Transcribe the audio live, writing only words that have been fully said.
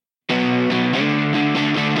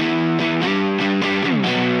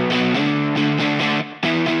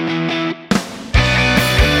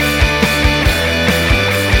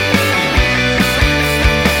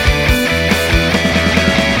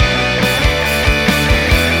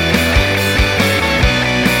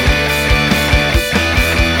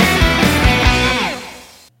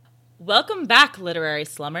literary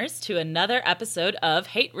slummers, to another episode of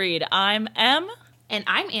Hate Read. I'm Em. And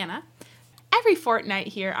I'm Anna. Every fortnight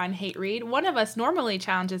here on Hate Read, one of us normally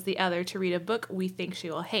challenges the other to read a book we think she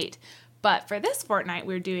will hate. But for this fortnight,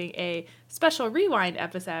 we're doing a special rewind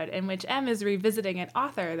episode in which Em is revisiting an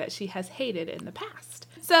author that she has hated in the past.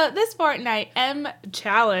 So this fortnight, Em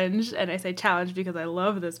challenged, and I say challenged because I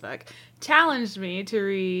love this book, challenged me to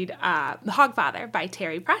read The Hogfather by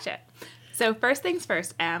Terry Pratchett. So first things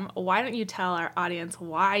first, Em, why don't you tell our audience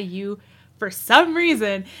why you, for some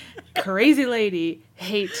reason, crazy lady,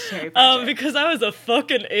 hates Terry Pratchett? Because I was a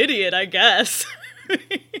fucking idiot, I guess.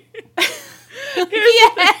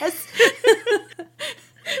 Yes!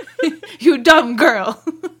 You dumb girl.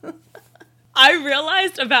 I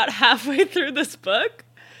realized about halfway through this book,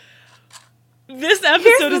 this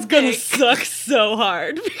episode is going to suck so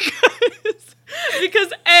hard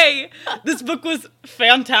because A, this book was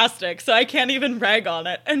fantastic, so I can't even rag on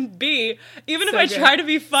it. And B, even if I try to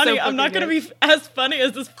be funny, I'm not going to be as funny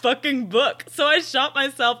as this fucking book. So I shot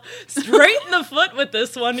myself straight in the foot with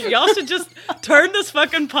this one. Y'all should just turn this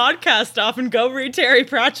fucking podcast off and go read Terry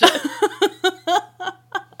Pratchett.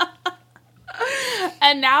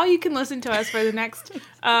 And now you can listen to us for the next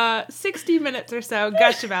 60 minutes or so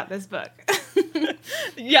gush about this book.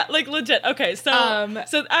 Yeah, like legit. Okay, so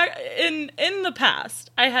in the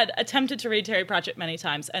past, I had attempted to read Terry Pratchett many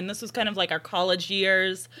times, and this was kind of like our college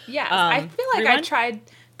years. Yes, I feel like I tried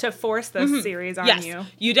to force this series on you. Yes,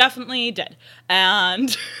 you definitely did.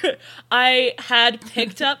 And I had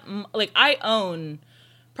picked up, like, I own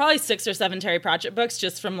probably 6 or 7 Terry Pratchett books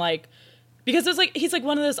just from, like, because it's like he's like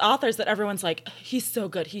one of those authors that everyone's like, he's so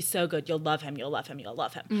good, you'll love him.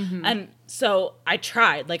 Mm-hmm. And so I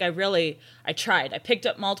tried, like I tried. I picked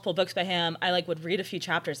up multiple books by him. I like would read a few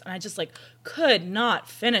chapters, and I just like could not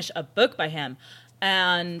finish a book by him.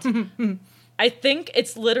 And I think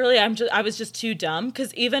it's literally I was just too dumb,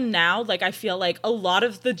 because even now, like, I feel like a lot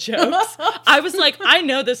of the jokes, I was like, I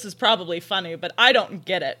know this is probably funny, but I don't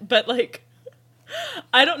get it. But like,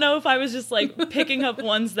 I don't know if I was just, like, picking up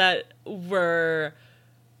ones that were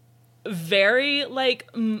very,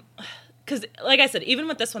 like, because, like I said, even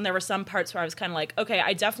with this one, there were some parts where I was kind of like, okay,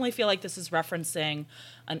 I definitely feel like this is referencing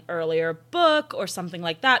an earlier book or something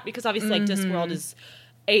like that, because obviously, like, Discworld is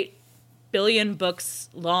 8 billion books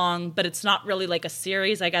long, but it's not really, like, a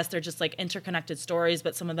series. I guess they're just, like, interconnected stories,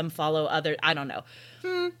 but some of them follow other, I don't know.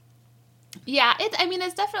 Yeah,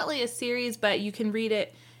 it's definitely a series, but you can read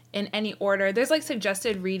it in any order. There's like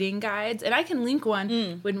suggested reading guides, and I can link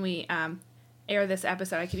one when we air this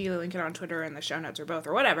episode. I could either link it on Twitter or in the show notes or both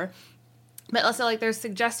or whatever. But also, like, there's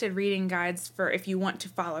suggested reading guides for if you want to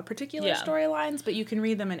follow particular storylines, but you can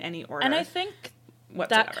read them in any order. And I think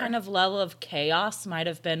that kind of level of chaos might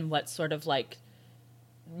have been what sort of like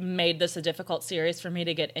made this a difficult series for me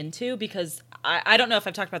to get into, because I don't know if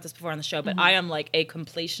I've talked about this before on the show, but I am like a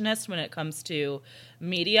completionist when it comes to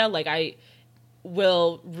media. Like, I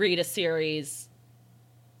will read a series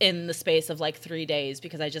in the space of like 3 days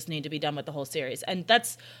because I just need to be done with the whole series. And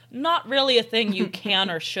that's not really a thing you can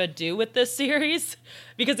or should do with this series,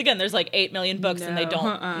 because again, there's like 8 million books and they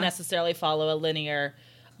don't necessarily follow a linear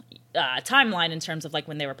timeline in terms of like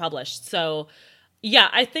when they were published. So yeah,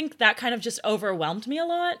 I think that kind of just overwhelmed me a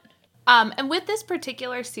lot. And with this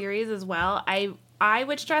particular series as well, I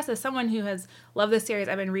would stress, as someone who has loved this series,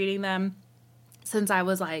 I've been reading them since I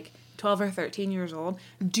was like 12 or 13 years old,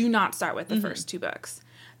 do not start with the first 2 books.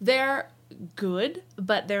 They're good,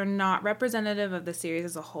 but they're not representative of the series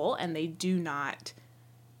as a whole, and they do not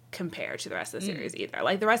compare to the rest of the series either.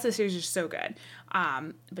 Like, the rest of the series is so good,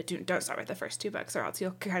 but don't start with the first 2 books, or else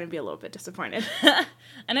you'll kind of be a little bit disappointed.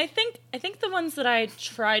 And I think the ones that I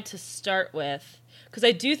tried to start with, because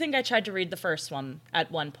I do think I tried to read the first one at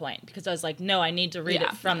one point, because I was like, no, I need to read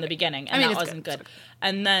it from the beginning, and that wasn't good.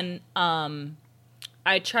 And then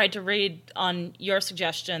I tried to read, on your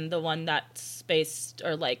suggestion, the one that's based,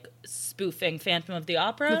 or like spoofing Phantom of the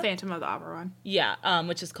Opera. The Phantom of the Opera one. Yeah,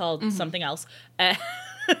 which is called something else.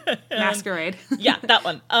 Masquerade. Yeah, that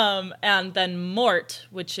one. And then Mort,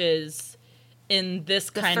 which is in this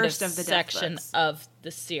kind of section of the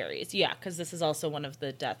series. Yeah, because this is also one of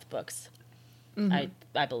the death books, I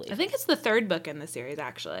believe. I think it's the 3rd book in the series,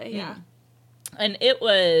 actually. Yeah. And it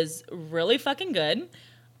was really fucking good.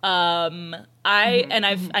 I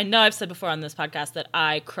know I've said before on this podcast that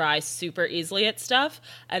I cry super easily at stuff,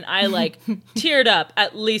 and I like teared up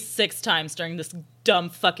at least 6 times during this dumb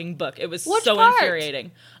fucking book. It was so infuriating.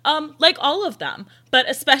 Like all of them, but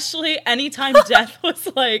especially anytime death was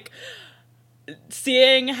like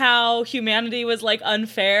seeing how humanity was like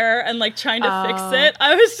unfair and like trying to fix it.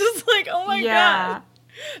 I was just like, oh my god.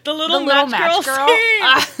 The little match girl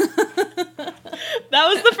scene. That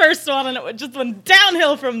was the first one, and it just went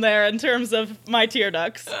downhill from there in terms of my tear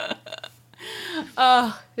ducts.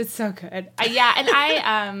 Oh, it's so good. Yeah, and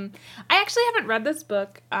I actually haven't read this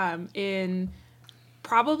book in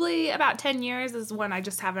probably about 10 years. Is when I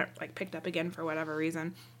just haven't like picked up again for whatever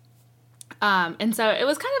reason. And so it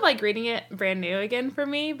was kind of like reading it brand new again for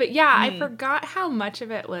me. But yeah, I forgot how much of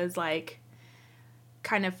it was like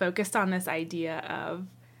kind of focused on this idea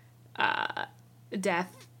of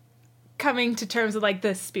death, coming to terms with like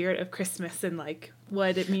the spirit of Christmas and like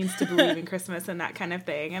what it means to believe in Christmas and that kind of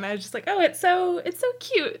thing. And I was just like, oh, it's so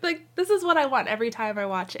cute. Like, this is what I want every time I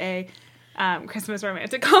watch a Christmas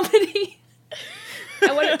romantic comedy.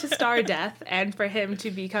 I want it to star death and for him to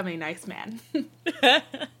become a nice man.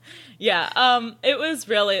 Yeah, it was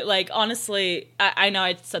really, like, honestly, I know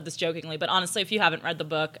I said this jokingly, but honestly, if you haven't read the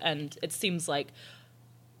book and it seems like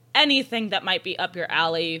anything that might be up your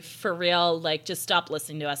alley, for real, like, just stop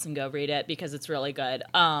listening to us and go read it, because it's really good.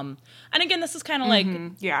 And again, this is kind of like,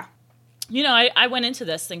 yeah, you know, I went into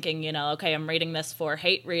this thinking, you know, okay, I'm reading this for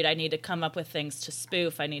Hate Read. I need to come up with things to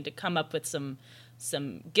spoof. I need to come up with some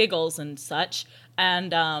giggles and such.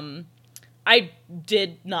 And I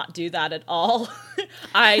did not do that at all.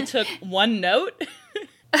 I took one note.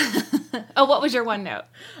 Oh, what was your one note?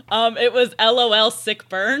 It was LOL sick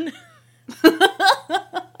burn.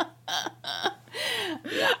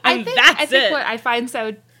 I think what I find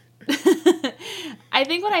so I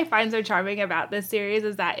think what I find so charming about this series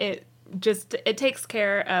is that it takes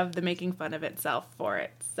care of the making fun of itself for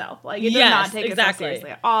itself. Like, it does not take itself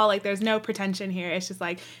seriously at all. Like, there's no pretension here. It's just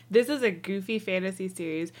like, this is a goofy fantasy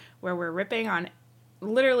series where we're ripping on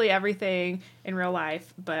literally everything in real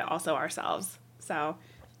life, but also ourselves. So,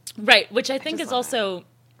 right, which I think is also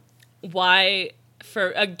why,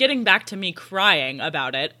 for getting back to me crying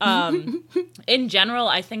about it, in general,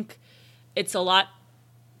 I think it's a lot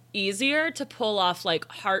easier to pull off, like,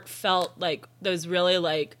 heartfelt, like, those really,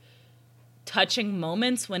 like, touching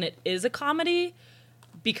moments when it is a comedy,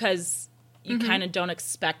 because you kind of don't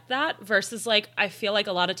expect that, versus, like, I feel like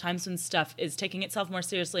a lot of times when stuff is taking itself more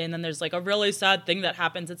seriously and then there's, like, a really sad thing that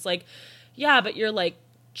happens, it's like, yeah, but you're, like,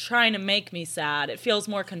 trying to make me sad. It feels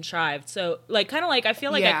more contrived. So, like, kind of like, I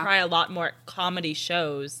feel like I cry a lot more at comedy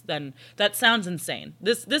shows than, that sounds insane.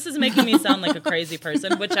 This is making me sound like a crazy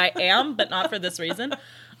person, which I am, but not for this reason.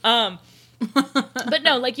 But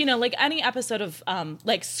no, like, you know, like any episode of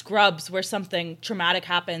like Scrubs where something traumatic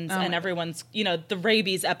happens and everyone's, you know, the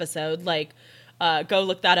rabies episode, like, go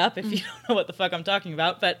look that up if you don't know what the fuck I'm talking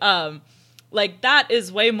about. But like, that is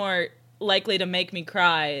way more likely to make me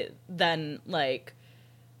cry than, like,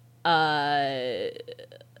 I'm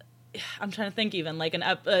trying to think, even like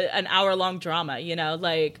an hour-long drama, you know,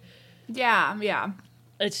 like, yeah,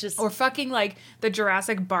 it's just, or fucking like the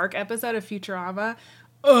Jurassic Bark episode of Futurama.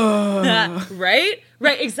 right,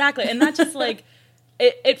 exactly. And that just, like,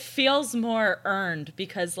 it feels more earned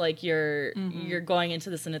because, like, you're going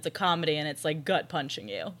into this and it's a comedy and it's, like, gut punching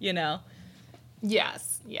you, you know?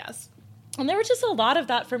 Yes. And there were just a lot of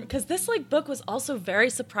that for me, because this, like, book was also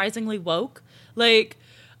very surprisingly woke. Like,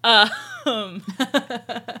 I'm glad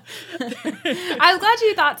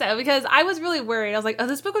you thought so, because I was really worried. I was like, oh,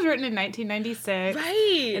 this book was written in 1996.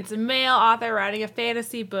 right. It's a male author writing a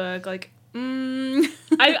fantasy book. Like, I will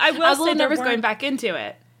I was say a little nervous going back into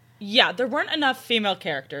it. Yeah, there weren't enough female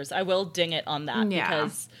characters. I will ding it on that,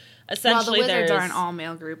 because essentially the Wizards are an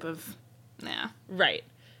all-male group of, right.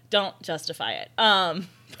 Don't justify it.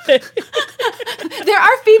 There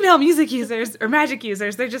are female music users or magic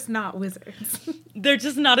users. They're just not wizards. They're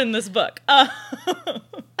just not in this book. No,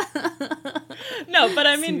 but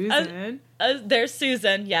I mean, there's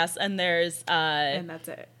Susan, yes, and there's and that's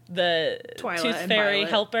it. The Twyla Tooth and Fairy Violet.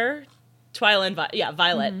 helper, Twyla and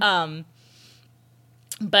Violet.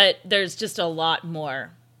 But there's just a lot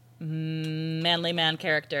more manly man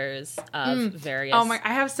characters of various. Oh my!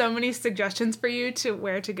 I have so many suggestions for you to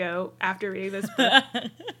where to go after reading this book.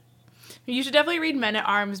 You should definitely read Men at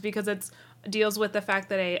Arms, because it deals with the fact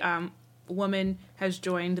that a woman has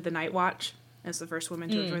joined the Night Watch. It's the first woman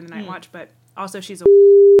to have joined the Night Watch, but also she's a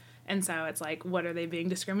and so it's like, what are they being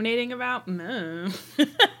discriminating about? No.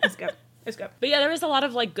 Let's go. But yeah, there was a lot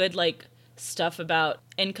of, like, good, like, stuff about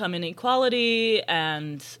income inequality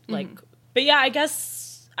and, like, but yeah, I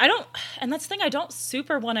guess I don't, and that's the thing, I don't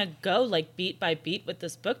super want to go, like, beat by beat with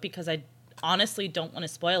this book, because I honestly don't want to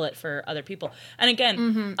spoil it for other people. And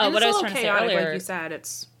again, and what I was trying to say earlier, like you said,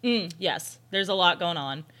 it's yes, there's a lot going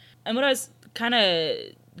on. And what I was kind of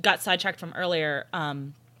got sidetracked from earlier,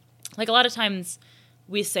 like, a lot of times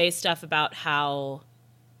we say stuff about how,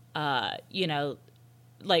 you know,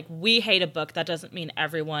 like, we hate a book. That doesn't mean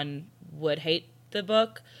everyone would hate the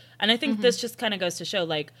book. And I think this just kind of goes to show,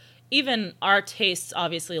 like, even our tastes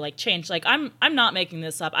obviously, like, change. Like, I'm not making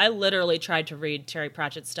this up. I literally tried to read Terry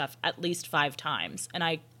Pratchett stuff at least 5 times,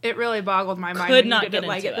 and it really boggled my mind could when not you didn't get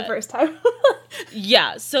like into it the first time.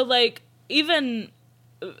 Yeah, so, like, even,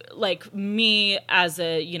 like, me as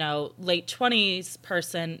a, late 20s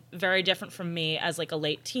person, very different from me as, like, a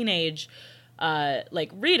late teenage,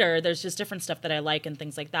 like, reader. There's just different stuff that I like and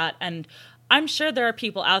things like that. And I'm sure there are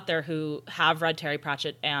people out there who have read Terry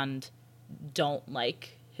Pratchett and don't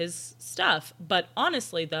like his stuff. But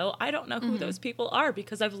honestly, though, I don't know who those people are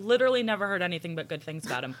because I've literally never heard anything but good things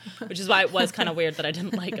about him, which is why it was kind of weird that I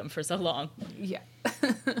didn't like him for so long. Yeah.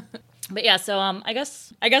 But yeah, so I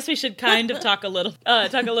guess we should kind of talk a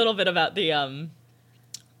little bit about the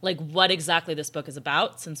like what exactly this book is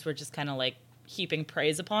about, since we're just kind of like heaping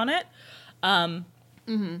praise upon it.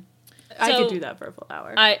 I could do that for a full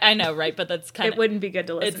hour. I know, right? But that's kind of... It wouldn't be good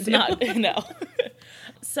to listen to. It's not, no.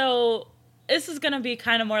 So this is going to be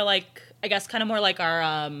kind of more like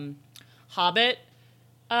our Hobbit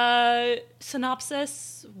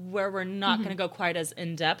synopsis, where we're not going to go quite as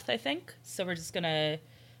in-depth, I think. So we're just going to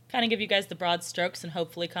kind of give you guys the broad strokes and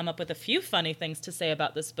hopefully come up with a few funny things to say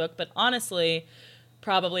about this book. But honestly,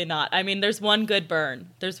 probably not. I mean, there's one good burn.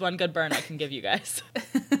 I can give you guys.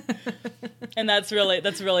 And that's really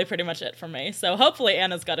pretty much it for me. So hopefully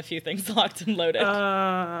Anna's got a few things locked and loaded.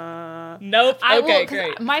 Nope. Okay,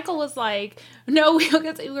 great. Michael was like, no, we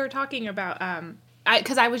were talking about,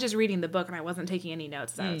 because I was just reading the book and I wasn't taking any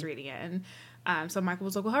notes as I was reading it. And so Michael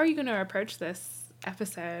was like, well, how are you going to approach this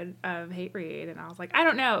episode of Hate Read? And I was like, I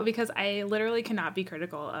don't know, because I literally cannot be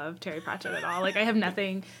critical of Terry Pratchett at all. Like, I have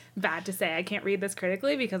nothing bad to say. I can't read this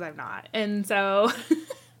critically because I'm not. And so,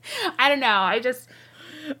 I don't know.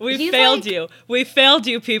 We failed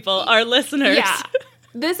you, people, our listeners. Yeah.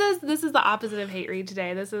 This is the opposite of Hate Read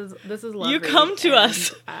today. This is love. You come to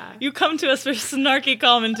us. You come to us for snarky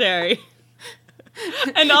commentary.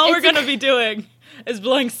 And all we're going to be doing is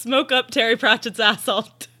blowing smoke up Terry Pratchett's ass all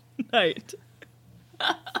night.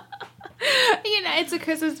 It's a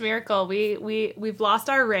Christmas miracle. We've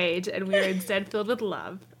lost our rage and we're instead filled with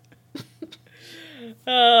love.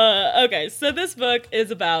 Okay, so this book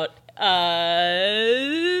is about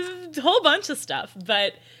a whole bunch of stuff,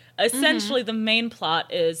 but essentially the main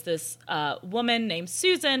plot is this woman named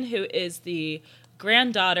Susan, who is the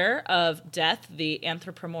granddaughter of Death, the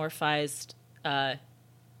anthropomorphized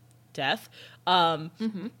Death,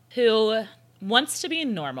 who wants to be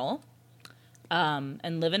normal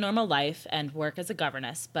and live a normal life and work as a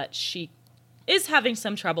governess, but she is having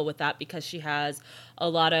some trouble with that because she has a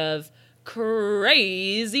lot of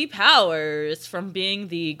crazy powers from being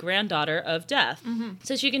the granddaughter of Death.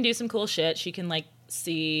 So she can do some cool shit. She can, like,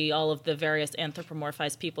 see all of the various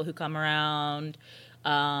anthropomorphized people who come around,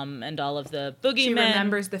 and all of the boogeymen. She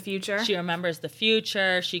remembers the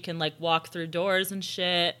future. She can, like, walk through doors and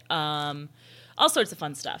shit. All sorts of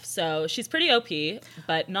fun stuff. So she's pretty OP,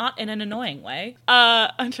 but not in an annoying way.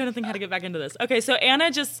 I'm trying to think how to get back into this. Okay, so Anna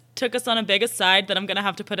just took us on a big aside that I'm going to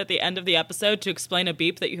have to put at the end of the episode to explain a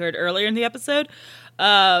beep that you heard earlier in the episode.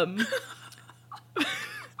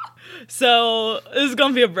 So this is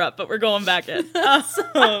going to be abrupt, but we're going back in.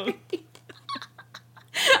 I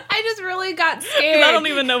just really got scared. I don't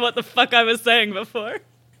even know what the fuck I was saying before.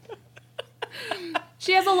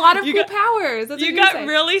 She has a lot of cool powers. That's you got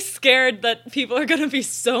really scared that people are going to be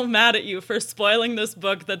so mad at you for spoiling this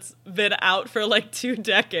book that's been out for like 2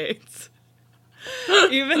 decades.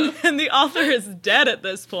 Even when the author is dead at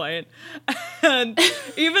this point. And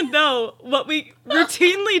even though what we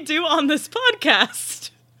routinely do on this podcast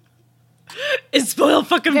is spoil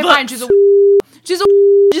fucking books. Fine, it's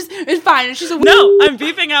fine. She's a No, I'm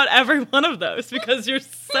beeping out every one of those because you're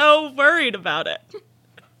so worried about it.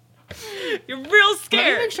 You're real scared.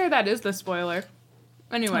 Let me make sure that is the spoiler.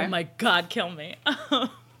 Anyway. Oh my god, kill me.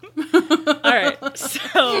 Alright,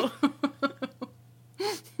 so...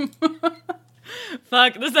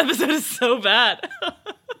 Fuck, this episode is so bad.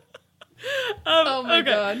 Oh my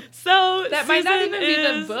god. So that might not even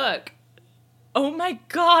be the book. Oh my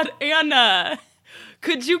god, Anna.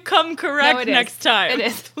 Could you come correct next time? It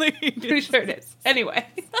is. Please. Pretty sure it is. Anyway.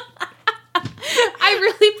 I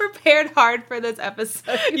really prepared hard for this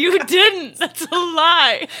episode. You didn't. That's a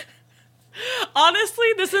lie. Honestly,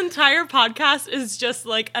 this entire podcast is just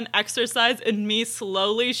like an exercise in me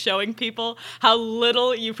slowly showing people how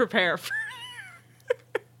little you prepare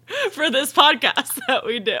for this podcast that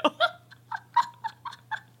we do.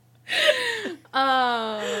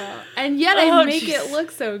 And yet I make it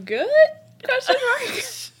look so good? Question mark.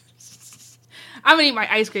 I'm gonna eat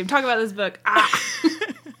my ice cream. Talk about this book.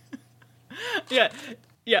 Yeah.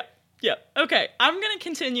 Yep. Okay. I'm going to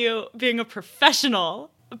continue being a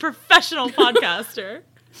professional podcaster.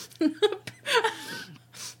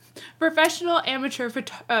 Professional amateur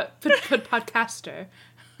podcaster.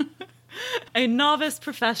 A novice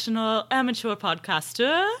professional amateur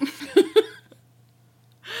podcaster.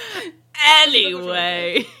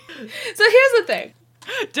 Anyway. So here's the thing.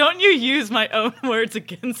 Don't you use my own words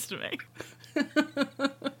against me.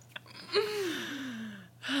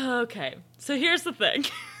 Okay. So here's the thing.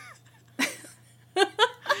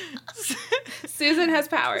 Susan has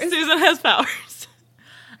powers. Susan has powers.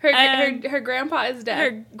 Her grandpa is dead.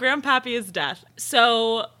 Her grandpappy is dead.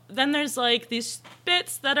 So then there's like these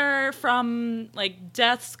bits that are from like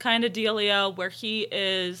Death's kind of dealio where he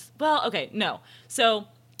is, well, okay, no. So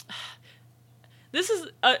this is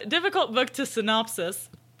a difficult book to synopsize,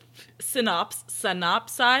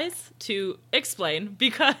 to explain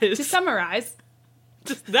because... To summarize.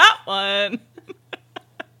 Just that one.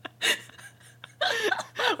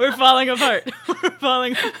 We're falling apart. We're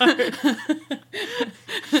falling apart. Okay.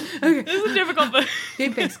 This is a difficult book.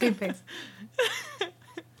 Game face.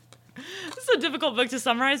 This is a difficult book to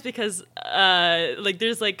summarize because, like,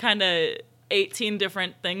 there's, like, kind of 18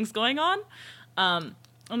 different things going on.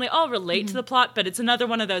 And they all relate to the plot, but it's another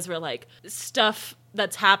one of those where, like, stuff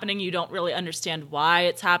that's happening, you don't really understand why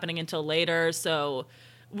it's happening until later, so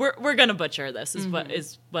we're gonna butcher this, is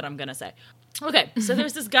what I'm gonna say. Okay, so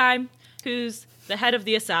there's this guy who's the head of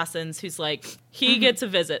the assassins, who's, like, he gets a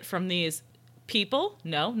visit from these people.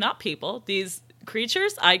 No, not people. These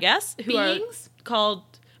creatures, I guess. Who Beings? are called...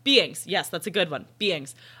 Beings. Yes, that's a good one.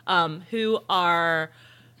 Beings. Who are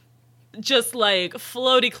just, like,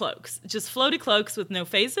 floaty cloaks. Just floaty cloaks with no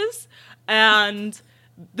faces. And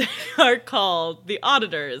they are called the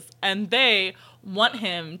Auditors. And they want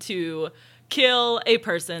him to kill a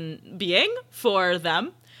being for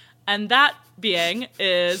them. And that being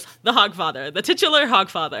is the Hogfather, the titular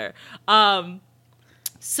Hogfather.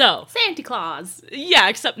 So Santa Claus. Yeah,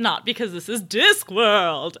 except not, because this is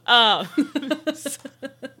Discworld.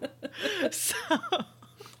 So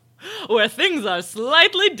where things are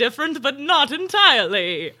slightly different, but not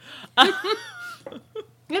entirely.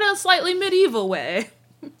 In a slightly medieval way.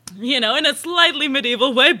 You know, in a slightly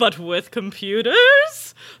medieval way, but with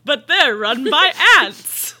computers. But they're run by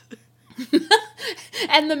ants.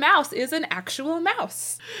 And the mouse is an actual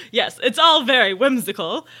mouse. Yes, it's all very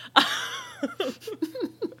whimsical.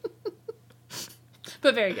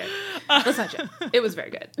 But very good. Let's not joke. It was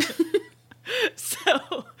very good.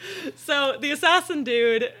 So the assassin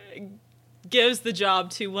dude gives the job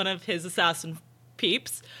to one of his assassin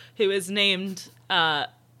peeps, who is named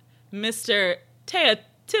Mr.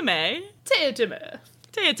 Teotime,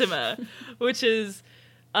 which is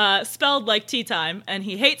spelled like tea time, and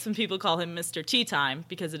he hates when people call him Mr. Tea Time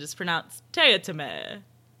because it is pronounced Teotime,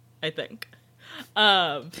 I think.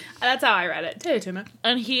 That's how I read it. Teotime.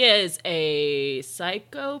 And he is a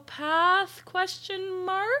psychopath, ?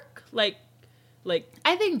 Like,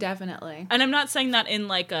 I think definitely. and I'm not saying that in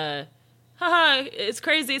like a, haha, it's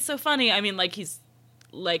crazy, it's so funny. I mean, like, he's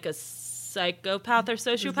like a psychopath or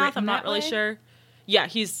sociopath. I'm not really sure. Yeah,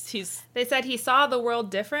 he's. They said he saw the world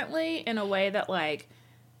differently in a way that, like,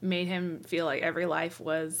 made him feel like every life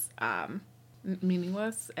was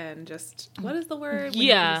meaningless and just, what is the word? When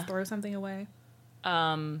you just throw something away.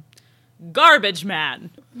 Garbage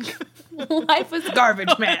man. Life was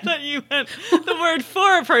garbage man. I thought you meant the word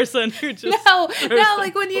for a person who just... No,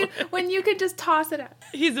 like when you could just toss it out.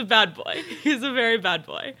 He's a bad boy. He's a very bad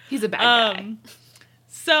boy. He's a bad guy.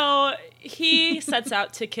 So he sets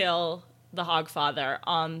out to kill the Hogfather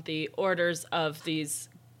on the orders of these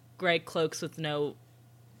gray cloaks with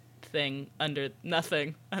nothing under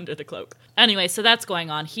the cloak. Anyway, so that's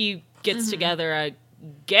going on. He gets together a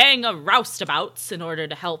gang of roustabouts in order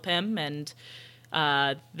to help him, and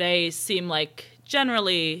they seem like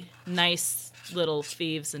generally nice little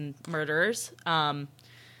thieves and murderers,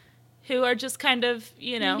 who are just kind of,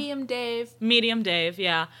 you know... Medium Dave,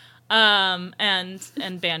 yeah.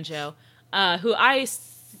 And Banjo, who I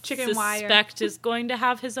suspect is going to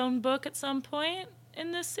have his own book at some point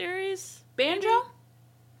in this series. Banjo?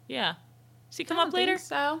 Yeah. Does he come up later? Think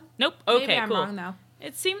so. Nope. Okay, Maybe I'm cool. wrong, though.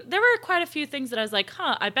 It seemed there were quite a few things that I was like,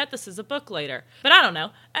 I bet this is a book later. But I don't know.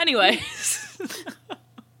 Anyway.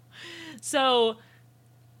 So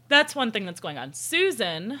that's one thing that's going on.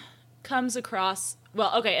 Susan comes across,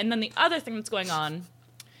 and then the other thing that's going on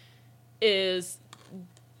is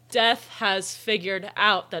Death has figured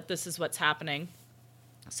out that this is what's happening.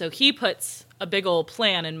 So he puts a big old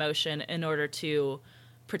plan in motion in order to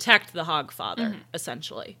protect the Hogfather,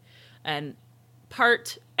 essentially. And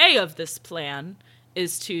part A of this plan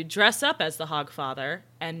is to dress up as the Hogfather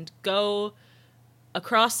and go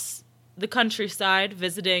across the countryside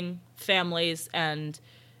visiting families and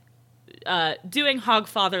doing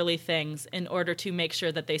Hogfatherly things in order to make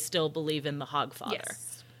sure that they still believe in the Hogfather.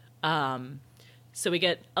 Yes. So we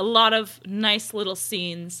get a lot of nice little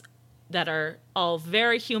scenes that are all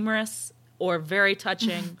very humorous or very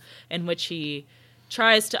touching, in which he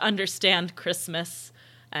tries to understand Christmas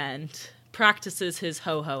and practices his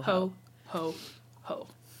ho ho ho. Ho, ho,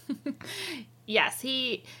 ho. Yes,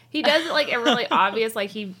 he does it like a really obvious, like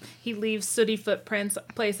he leaves sooty footprints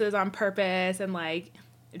places on purpose, and like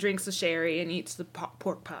drinks the sherry and eats the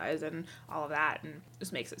pork pies and all of that, and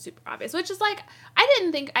just makes it super obvious. Which is like, I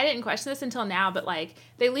didn't question this until now, but like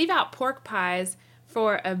they leave out pork pies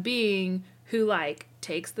for a being who like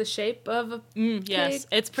takes the shape of a pig. Yes,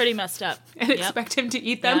 it's pretty messed up. And expect him to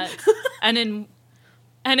eat them. Yeah.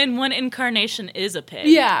 And in one incarnation is a pig.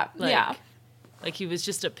 Yeah, like, yeah. Like he was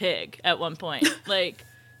just a pig at one point. Like,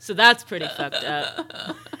 so that's pretty fucked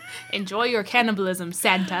up. Enjoy your cannibalism,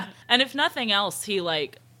 Santa. And if nothing else, he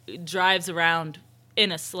like drives around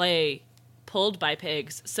in a sleigh pulled by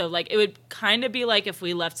pigs. So like it would kind of be like if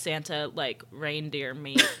we left Santa like reindeer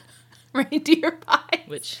meat. Reindeer pie.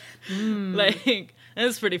 Which like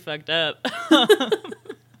it's pretty fucked up.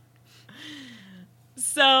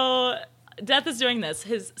 So Death is doing this.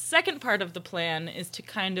 His second part of the plan is to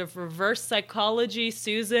kind of reverse psychology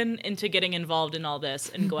Susan into getting involved in all this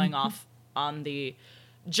and going off on the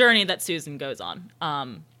journey that Susan goes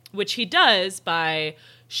on, which he does by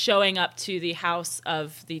showing up to the house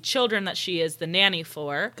of the children that she is the nanny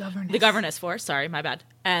for. The governess for, sorry, my bad.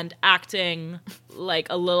 And acting like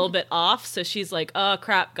a little bit off. So she's like, oh,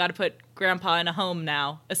 crap, gotta put Grandpa in a home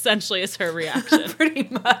now, essentially is her reaction. Pretty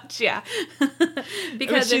much, yeah.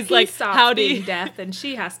 Because she's if he like, stops being death, then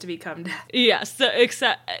she has to become death. Yeah, so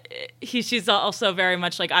except she's also very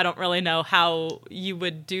much like, I don't really know how you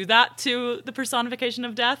would do that to the personification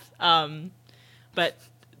of death. But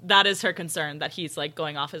that is her concern, that he's like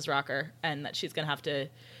going off his rocker and that she's going to have to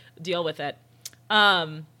deal with it.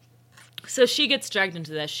 So she gets dragged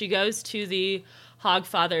into this. She goes to the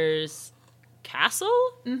Hogfather's castle?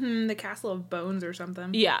 Mm-hmm, the Castle of Bones or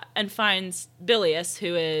something. Yeah, and finds Bilius,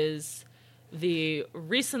 who is the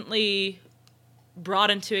recently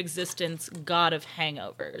brought into existence god of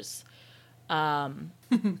hangovers.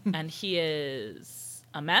 And he is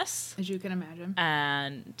a mess. As you can imagine.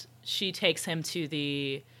 And she takes him to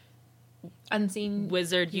the Unseen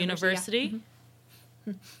Wizard University. Yeah.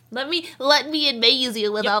 Mm-hmm. Let me amaze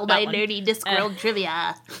you with all my nerdy Discworld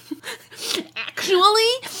trivia.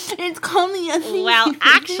 Actually, it's called the Unseen Well,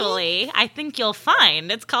 actually, I think you'll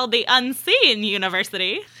find it's called the Unseen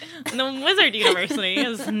University. The Wizard University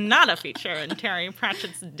is not a feature in Terry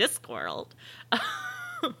Pratchett's Discworld.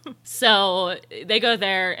 So they go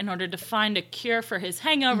there in order to find a cure for his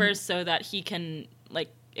hangovers so that he can, like,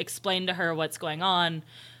 explain to her what's going on.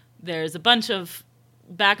 There's a bunch of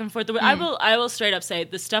back and forth. I will straight up say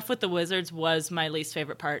the stuff with the wizards was my least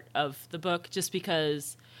favorite part of the book, just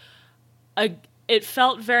because it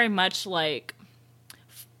felt very much like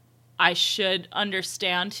I should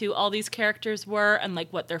understand who all these characters were and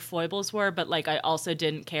like what their foibles were, but like I also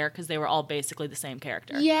didn't care because they were all basically the same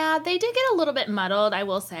character. Yeah, they did get a little bit muddled, I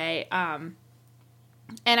will say. And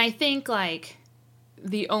I think like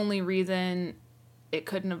the only reason it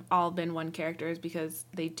couldn't have all been one character is because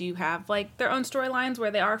they do have like their own storylines where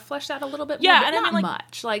they are fleshed out a little bit more, but and not I mean, like,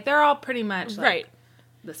 much. Like they're all pretty much like, right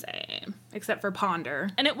the same, except for Ponder.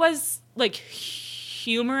 And it was like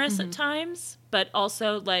humorous at times, but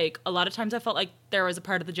also like a lot of times I felt like there was a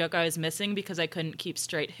part of the joke I was missing because I couldn't keep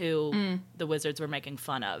straight who the wizards were making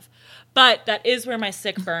fun of. But that is where my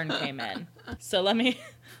sick burn came in. So let me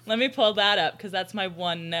pull that up because that's my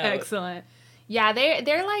one note. Excellent. Yeah,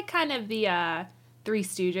 they're like kind of the Three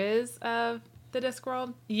Stooges of the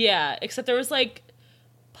Discworld. Yeah, except there was like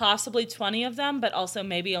possibly 20 of them, but also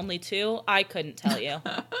maybe only 2. I couldn't tell you.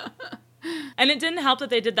 And it didn't help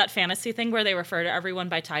that they did that fantasy thing where they refer to everyone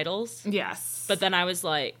by titles. Yes. But then I was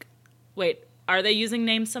like, wait, are they using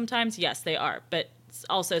names sometimes? Yes, they are. But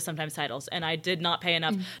also sometimes titles. And I did not pay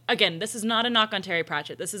enough. Again, this is not a knock on Terry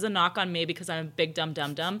Pratchett. This is a knock on me because I'm a big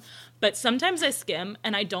dumb. But sometimes I skim,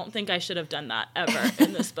 and I don't think I should have done that ever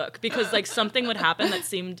in this book. Because, like, something would happen that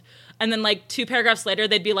seemed... And then, like, 2 paragraphs later,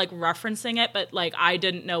 they'd be, like, referencing it, but, like, I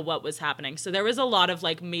didn't know what was happening. So there was a lot of,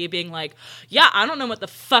 like, me being like, yeah, I don't know what the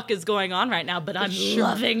fuck is going on right now, but I'm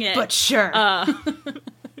loving it. But sure. Got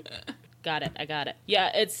it. I got it. Yeah,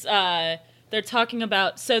 it's... they're talking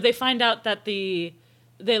about... So they find out that they,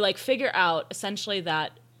 like, figure out, essentially,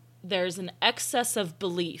 that there's an excess of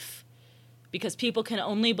belief because people can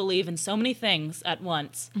only believe in so many things at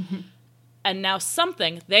once. And now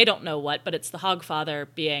something, they don't know what, but it's the Hogfather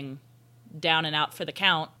being down and out for the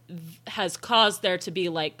count, has caused there to be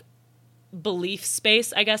like belief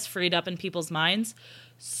space, I guess, freed up in people's minds.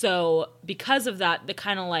 So because of that, the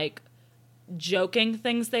kind of like joking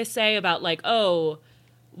things they say about like, oh,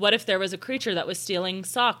 what if there was a creature that was stealing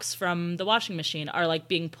socks from the washing machine are like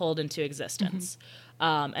being pulled into existence.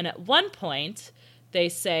 And at one point they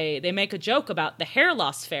make a joke about the hair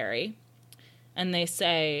loss fairy, and they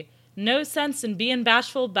say, "No sense in being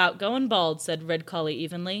bashful about going bald," said Red Collie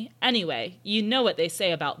evenly. "Anyway, you know what they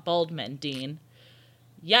say about bald men, Dean."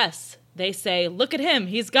 "Yes, they say, look at him,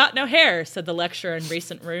 he's got no hair," said the lecturer in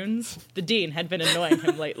recent runes. The dean had been annoying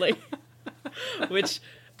him lately. Which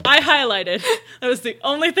I highlighted. That was the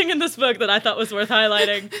only thing in this book that I thought was worth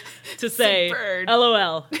highlighting to say, Sick burn.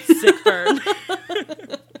 LOL, sick burn.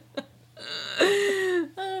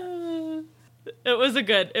 It was a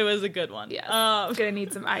good one. Yes. I'm going to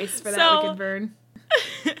need some ice for that wicked burn.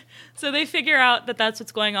 So they figure out that that's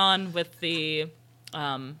what's going on with the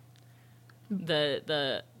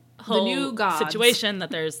whole new gods. situation, that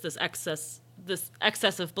there's this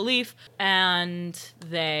excess of belief, and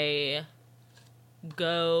they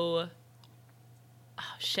go.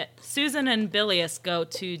 Oh shit! Susan and Bilius go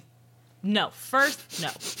to. No.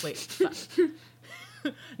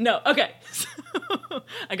 Okay.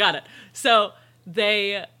 I got it. So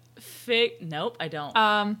they Nope, I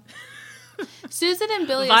don't. Susan and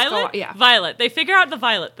Billy Violet? yeah. Violet. They figure out the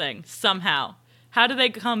Violet thing somehow. How do they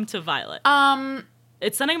come to Violet?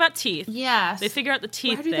 It's something about teeth. Yes. They figure out the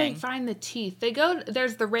teeth Where do thing. they find the teeth?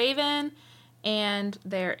 There's the Raven, and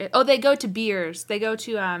they go to Beers. They go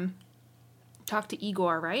to talk to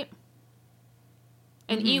Igor, right?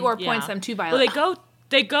 And Igor points them to Violet. Well,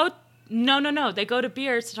 they go no. They go to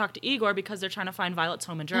Beers to talk to Igor because they're trying to find Violet's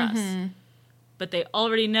home address. But they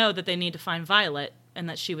already know that they need to find Violet and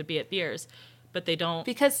that she would be at Beers. But they don't.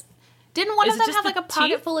 Because didn't one Is of it them just have like the a pocket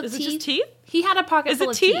teeth? full of Is it teeth? just teeth? He had a pocket Is full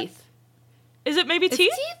it of teeth? teeth. Is it maybe Is it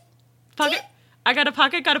teeth? teeth? Pocket. Teeth? I got a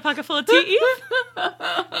pocket full of teeth.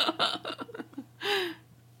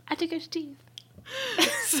 I think it's teeth.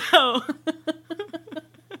 So,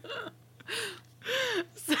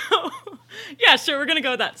 yeah, sure, we're gonna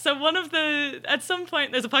go with that. So at some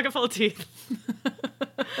point, there's a pocket full of teeth,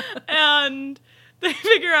 and they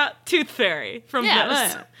figure out Tooth Fairy from this.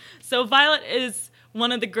 Yeah. So Violet is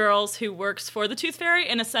one of the girls who works for the Tooth Fairy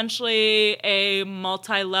in essentially a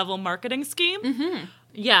multi-level marketing scheme.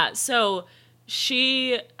 Yeah, so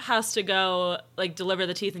she has to go like deliver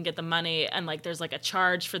the teeth and get the money, and like there's like a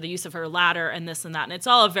charge for the use of her ladder and this and that, and it's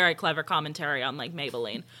all a very clever commentary on like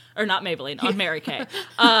Maybelline, or not Maybelline, on Mary Kay.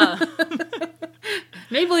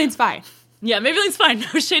 Maybelline's fine. Yeah, Maybelline's fine.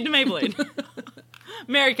 No shade to Maybelline.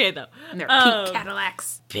 Mary Kay though. And they're pink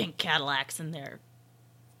Cadillacs. Pink Cadillacs in there.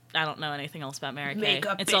 I don't know anything else about Mary Kay.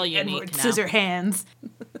 Makeup. It's all unique now. Scissor hands.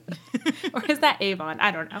 Or is that Avon?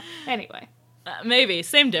 I don't know. Anyway. Maybe.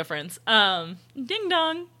 Same difference. Ding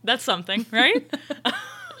dong. That's something, right?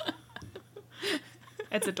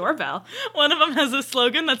 It's a doorbell. One of them has a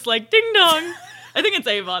slogan that's like, ding dong. I think it's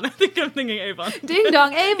Avon. I think I'm thinking Avon. Ding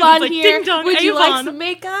dong, Avon like, here. ding dong, Would you like Avon. some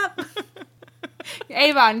makeup?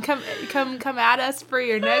 Avon, come at us for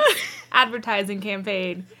your next advertising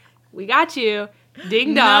campaign. We got you.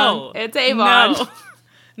 Ding dong. No. It's Avon.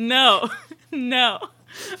 No.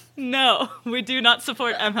 We do not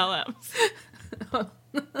support MLMs.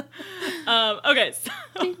 Okay. So,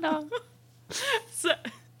 Ding dong.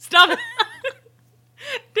 stop it.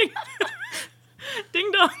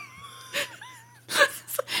 Ding dong.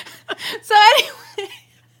 So anyway.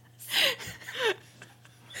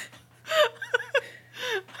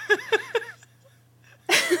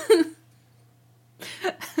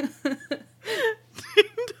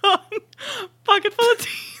 Ding dong. Pocket full of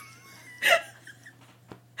teeth.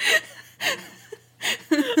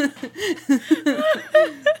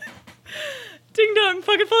 Ding dong,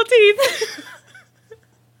 pocket full of teeth.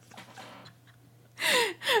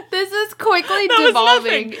 This is quickly That was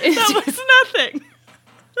devolving. nothing. That was nothing.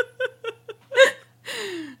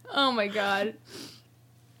 Oh my god.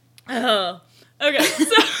 Oh. Okay,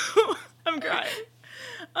 so I'm crying.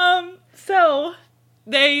 So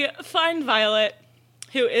they find Violet,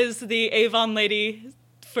 who is the Avon lady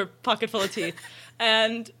for pocket full of teeth,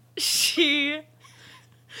 and she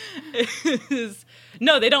is.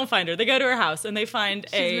 No, they don't find her. They go to her house and they find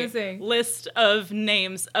She's missing. list of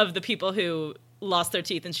names of the people who lost their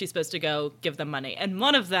teeth, and she's supposed to go give them money. And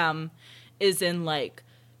one of them is in like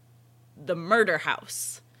the murder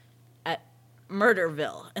house at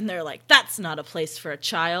Murderville, and they're like, that's not a place for a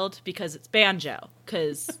child because it's Banjo,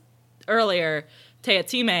 because earlier,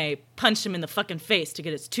 Teotime punched him in the fucking face to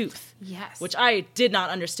get his tooth. Yes. Which I did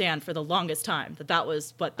not understand for the longest time, that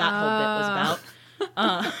was what that whole bit was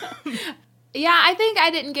about. Yeah, I think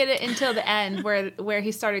I didn't get it until the end where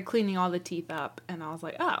he started cleaning all the teeth up, and I was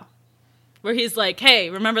like, oh. Where he's like, hey,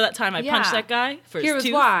 remember that time I punched that guy for his Here's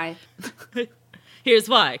tooth? why. Here's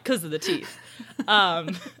why, because of the teeth.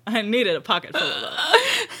 I needed a pocket full of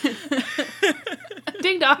them.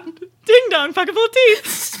 Ding dong. Ding dong, pocket full of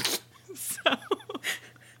teeth. So...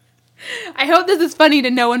 I hope this is funny to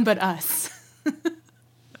no one but us.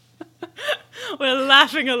 We're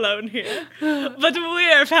laughing alone here, but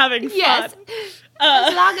we're having fun. Yes.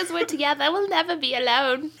 As long as we're together, we'll never be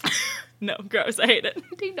alone. No, gross. I hate it.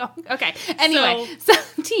 Ding dong. Okay. Anyway, so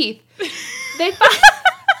teeth.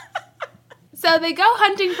 So they go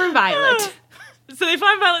hunting for Violet. So they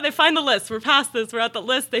find Violet. They find the list. We're past this. We're at the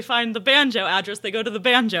list. They find the banjo address. They go to the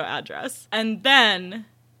banjo address, and then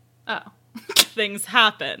things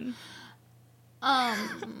happen.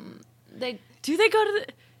 They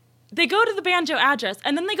go to the banjo address,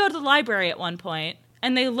 and then they go to the library at one point,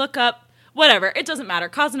 and they look up, whatever, it doesn't matter.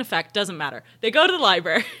 Cause and effect doesn't matter. They go to the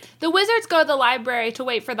library. The wizards go to the library to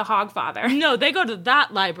wait for the Hogfather. No, they go to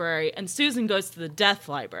that library, and Susan goes to the death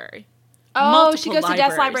library. Oh, she goes Multiple to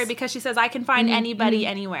Death's libraries. library because she says, I can find anybody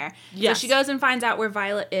anywhere. Yes. So she goes and finds out where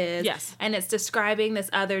Violet is. Yes. And it's describing this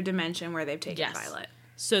other dimension where they've taken Yes. Violet.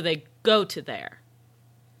 So they go to there.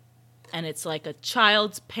 And it's like a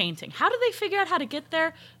child's painting. How did they figure out how to get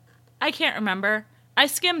there? I can't remember. I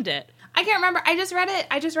skimmed it. I can't remember. I just read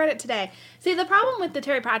it today. See, the problem with the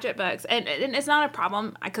Terry Pratchett books, and it's not a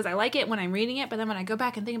problem because I like it when I'm reading it, but then when I go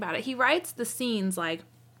back and think about it, he writes the scenes like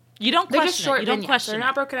You don't they're question just short it. You don't vignettes. question They're it.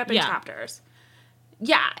 not broken up in chapters.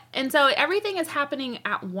 Yeah, and so everything is happening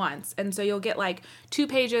at once, and so you'll get like 2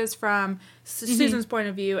 pages from Susan's point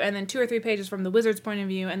of view, and then 2 or 3 pages from the wizard's point of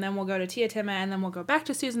view, and then we'll go to Teotime, and then we'll go back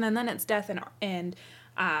to Susan, and then it's Death and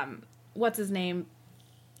what's his name?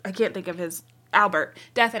 I can't think of his Albert.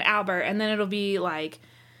 Death and Albert, and then it'll be like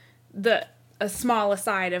a small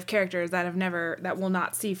aside of characters that we'll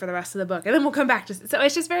not see for the rest of the book, and then we'll come back to. So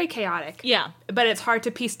it's just very chaotic. Yeah, but it's hard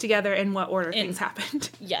to piece together in what order things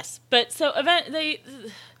happened. Yes, but so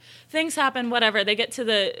things happen. Whatever, they get to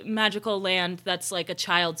the magical land that's like a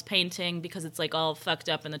child's painting because it's like all fucked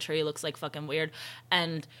up and the tree looks like fucking weird.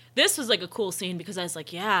 And this was like a cool scene because I was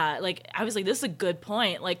like, yeah, like I was like, this is a good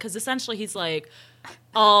point, like because essentially he's like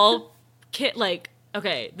all like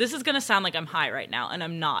okay, this is gonna sound like I'm high right now, and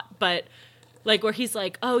I'm not, but. Like, where he's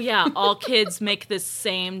like, oh, yeah, all kids make this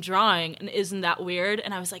same drawing, and isn't that weird?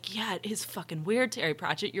 And I was like, yeah, it is fucking weird, Terry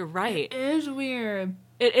Pratchett. You're right. It is weird.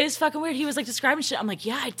 It is fucking weird. He was, like, describing shit. I'm like,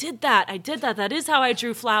 yeah, I did that. That is how I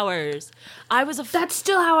drew flowers. That's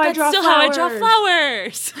still how I draw flowers. How I draw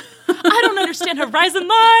flowers. I don't understand horizon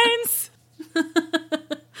lines.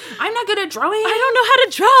 I'm not good at drawing. I don't know how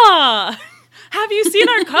to draw. Have you seen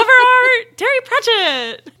our cover art? Terry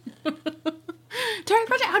Pratchett. Terry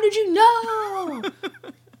Pratchett, how did you know?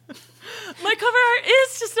 My cover art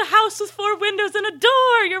is just a house with 4 windows and a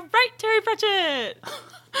door. You're right, Terry Pratchett.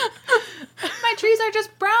 My trees are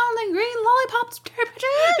just brown and green lollipops, Terry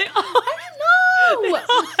Pratchett. I don't know. They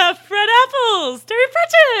all have red apples, Terry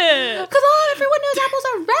Pratchett. Because everyone knows apples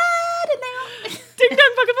are red and they all... Ding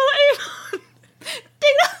dong, bucket full of Avon.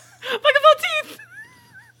 Ding dong. Bucket full of teeth.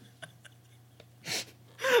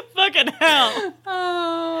 Fucking hell.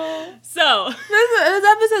 Oh. So. This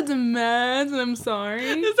episode's a mess, I'm sorry.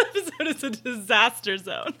 This episode is a disaster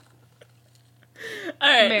zone. All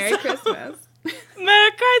right. Merry Christmas.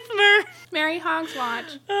 Merry Christmas. Merry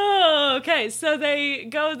Hogswatch. Oh, okay. So they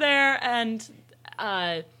go there and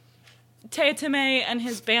Teotime and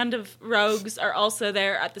his band of rogues are also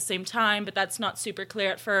there at the same time, but that's not super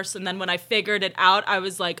clear at first. And then when I figured it out, I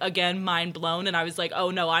was like, again, mind blown. And I was like,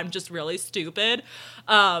 oh no, I'm just really stupid.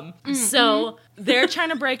 So they're trying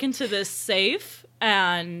to break into this safe,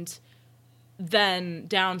 and then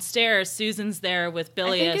downstairs, Susan's there with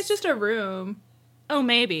Bilious. I think it's just a room. Oh,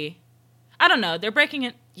 maybe. I don't know. They're breaking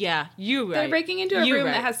it. Yeah, you right. They're breaking into a room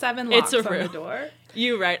that has 7 locks on the door.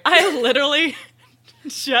 You right. I literally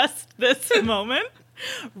just this moment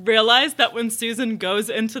realized that when Susan goes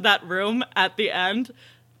into that room at the end,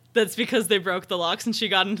 that's because they broke the locks and she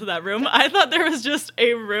got into that room. I thought there was just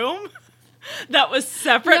a room that was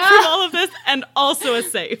separate from all of this and also a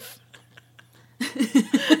safe.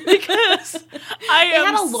 Because I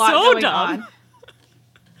am so dumb.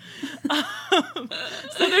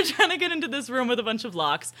 So they're trying to get into this room with a bunch of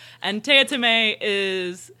locks, and Teotime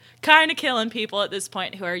is kind of killing people at this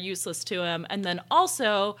point who are useless to him. And then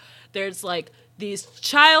also there's like these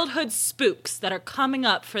childhood spooks that are coming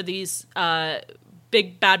up for these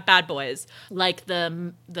big bad boys, like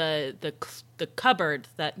the cupboard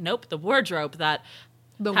the wardrobe that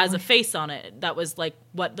has a face on it. That was like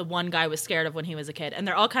what the one guy was scared of when he was a kid. And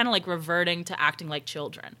they're all kind of like reverting to acting like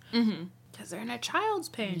children. Because they're in a child's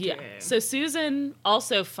painting. Yeah. So Susan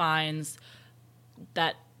also finds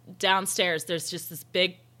that downstairs there's just this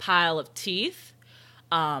big pile of teeth.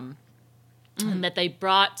 And that they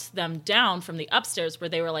brought them down from the upstairs where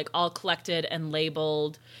they were like all collected and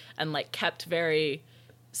labeled and like kept very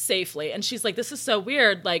safely. And she's like, this is so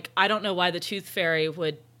weird. Like, I don't know why the Tooth Fairy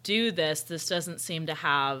would do this. This doesn't seem to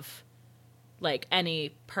have like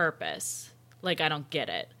any purpose. Like, I don't get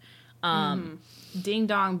it. Ding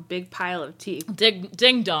dong, big pile of teeth.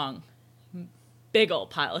 Ding dong, big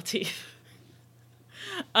old pile of teeth.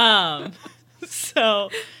 So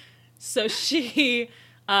she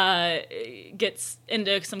gets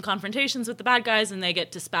into some confrontations with the bad guys, and they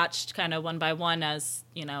get dispatched kind of one by one, as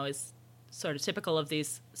you know, is sort of typical of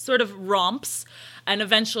these sort of romps, and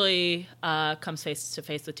eventually comes face to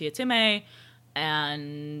face with Teotime.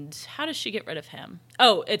 And how does she get rid of him?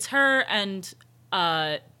 Oh, it's her and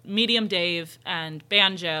Medium Dave and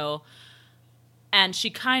Banjo, and she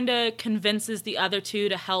kind of convinces the other two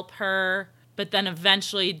to help her, but then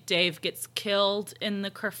eventually Dave gets killed in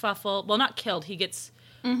the kerfuffle. Well, not killed, he gets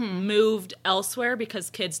moved elsewhere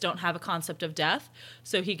because kids don't have a concept of death,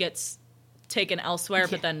 so he gets taken elsewhere,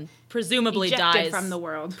 but then presumably Ejected dies from the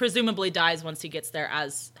world. Presumably dies once he gets there,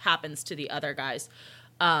 as happens to the other guys.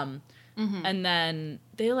 And then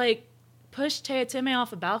they like push Teotime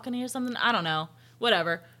off a balcony or something. I don't know.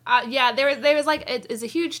 Whatever. Yeah, there was like it's a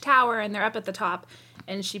huge tower, and they're up at the top,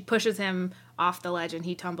 and she pushes him off the ledge, and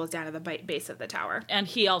he tumbles down to the base of the tower, And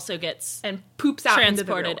he also gets and poops out into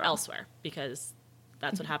the real transported world. elsewhere, because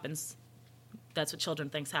that's what happens. That's what children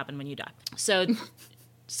thinks happen when you die. So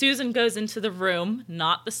Susan goes into the room,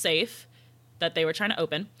 not the safe that they were trying to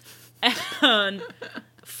open, and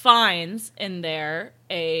finds in there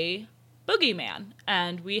a boogeyman.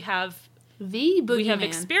 And we have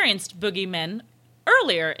experienced boogeymen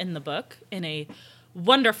earlier in the book in a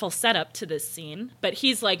wonderful setup to this scene. But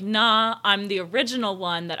he's like, nah, I'm the original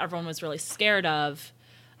one that everyone was really scared of.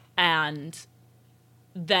 And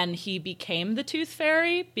then he became the Tooth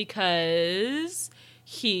Fairy because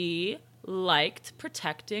he liked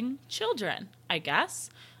protecting children, I guess.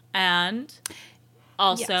 And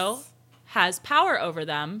also has power over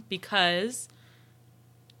them because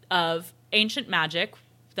of ancient magic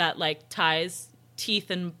that like ties teeth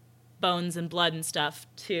and bones and blood and stuff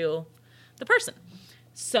to the person.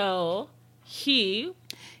 So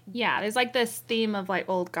there's like this theme of like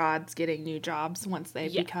old gods getting new jobs once they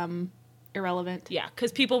become irrelevant. Yeah,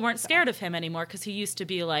 because people weren't scared of him anymore, because he used to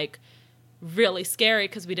be like really scary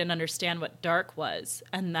because we didn't understand what dark was.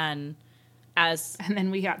 And then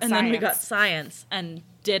we got science and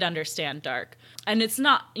did understand dark. And it's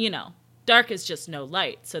not, dark is just no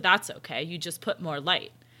light, so that's okay. You just put more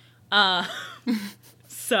light.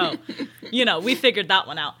 So, we figured that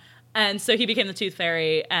one out. And so he became the Tooth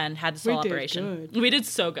Fairy and had this whole operation. We did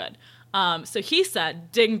so good. So he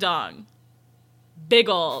said, ding dong, big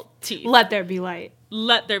ol' teeth. Let there be light.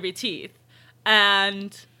 Let there be teeth.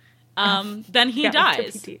 And then he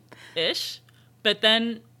dies. Ish. But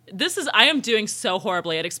then I am doing so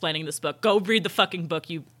horribly at explaining this book. Go read the fucking book,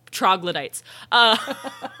 you troglodytes.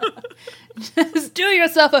 Just do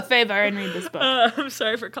yourself a favor and read this book. I'm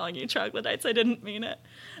sorry for calling you troglodytes. I didn't mean it.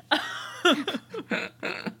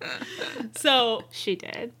 So she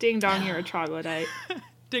did. Ding dong, you're a troglodyte.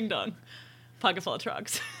 Ding dong. Pocket full of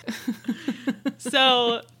trogs.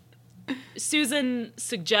 So Susan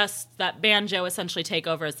suggests that Banjo essentially take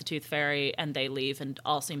over as the Tooth Fairy, and they leave, and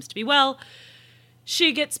all seems to be well.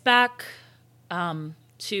 She gets back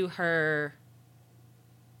to her...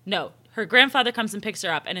 No, her grandfather comes and picks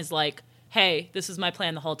her up and is like, hey, this was my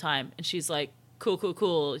plan the whole time. And she's like,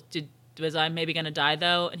 cool. Was I maybe going to die,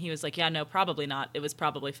 though? And he was like, yeah, no, probably not. It was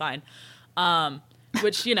probably fine.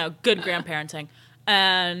 Which, good grandparenting.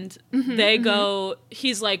 And they go,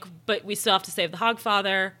 he's like, but we still have to save the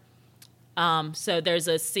Hogfather. So there's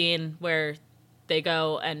a scene where they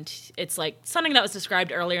go, and it's like something that was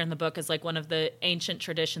described earlier in the book as like one of the ancient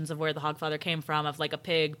traditions of where the Hogfather came from, of like a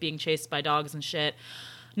pig being chased by dogs and shit.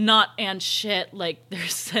 Not and shit, like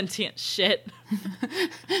there's sentient shit.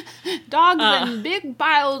 Dogs and big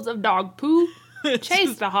piles of dog poo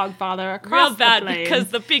chase the Hogfather across real bad the plain because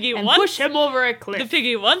the piggy and wants push him over a cliff. The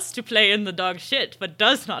piggy wants to play in the dog shit, but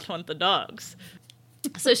does not want the dogs.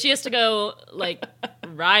 So she has to go like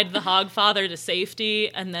ride the Hogfather to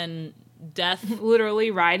safety, and then Death literally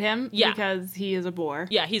ride him because he is a boar.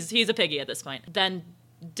 Yeah, he's a piggy at this point. Then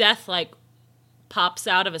Death like pops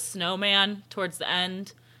out of a snowman towards the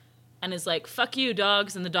end and is like, fuck you,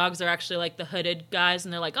 dogs. And the dogs are actually like the hooded guys.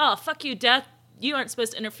 And they're like, oh, fuck you, Death. You aren't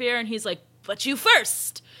supposed to interfere. And he's like, but you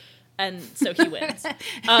first. And so he wins.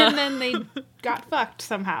 And then they got fucked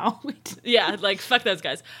somehow. Yeah, like, fuck those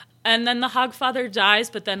guys. And then the Hogfather dies,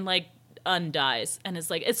 but then, like, undies and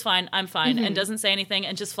is like, it's fine, I'm fine, and doesn't say anything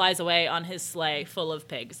and just flies away on his sleigh full of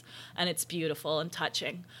pigs. And it's beautiful and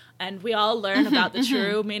touching. And we all learn about the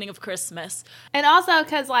true meaning of Christmas. And also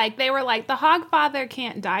because, like, they were like, the Hogfather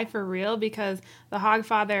can't die for real because the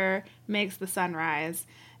Hogfather makes the sun rise.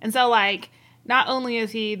 And so, like, not only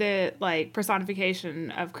is he the, like,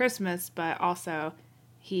 personification of Christmas, but also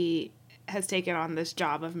he has taken on this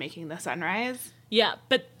job of making the sunrise. Yeah,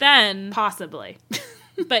 but then... Possibly.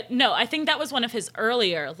 But no, I think that was one of his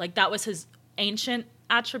earlier, like, that was his ancient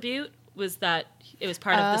attribute, was that it was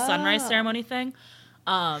part of the sunrise ceremony thing.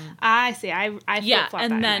 I see. I flip-flopped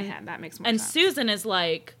that in my head. That makes more sense. And Susan is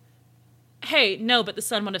like, hey, no, but the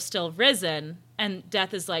sun would have still risen. And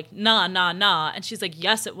Death is like, nah. And she's like,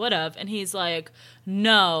 yes, it would have. And he's like,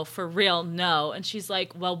 no, for real, no. And she's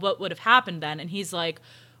like, well, what would have happened then? And he's like,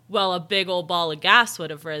 well, a big old ball of gas would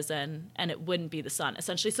have risen and it wouldn't be the sun,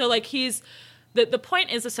 essentially. So, like, he's... The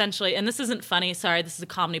point is essentially, and this isn't funny, sorry, this is a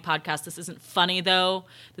comedy podcast, this isn't funny, though.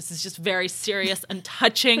 This is just very serious and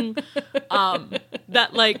touching,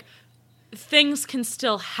 that, like, things can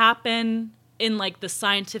still happen in, like, the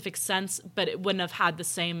scientific sense, but it wouldn't have had the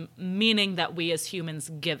same meaning that we as humans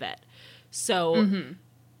give it. So,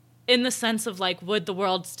 in the sense of, like, would the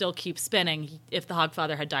world still keep spinning if the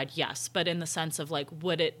Hogfather had died? Yes. But in the sense of, like,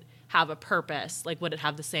 would it have a purpose? Like, would it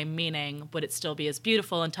have the same meaning? Would it still be as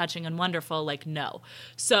beautiful and touching and wonderful? Like, no.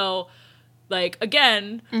 So, like,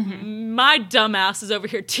 again, my dumbass is over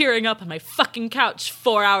here tearing up on my fucking couch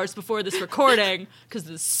 4 hours before this recording because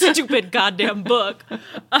of this stupid goddamn book.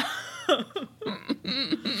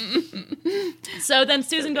 So then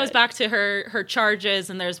Susan goes back to her charges,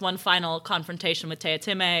 and there's one final confrontation with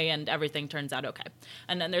Teotime, and everything turns out okay.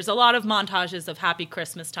 And then there's a lot of montages of happy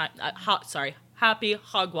Christmas time. Happy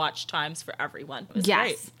Hogwatch times for everyone. It was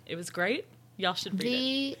great. It was great. Y'all should read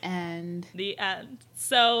it. The end. The end.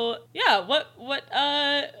 So yeah, what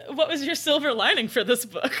was your silver lining for this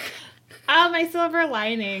book? My silver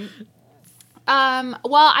lining.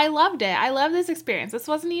 Well, I loved it. I love this experience. This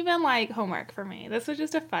wasn't even like homework for me. This was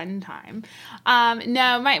just a fun time.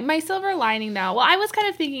 No, my silver lining though, well, I was kind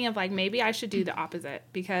of thinking of like, maybe I should do the opposite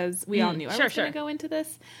because we all knew I was going to go into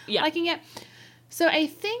this liking it. So I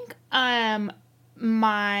think,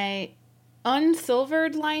 my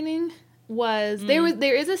unsilvered lining was,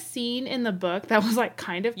 there is a scene in the book that was like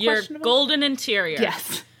kind of questionable. Your golden interior.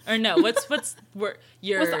 Yes. Or no, your What's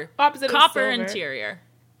the opposite copper of silver? interior.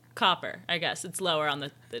 Copper, I guess. It's lower on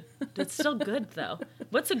the it's still good though.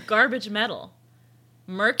 What's a garbage metal?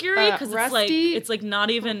 Mercury? Because it's like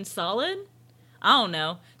not even solid? I don't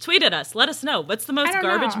know. Tweet at us. Let us know. What's the most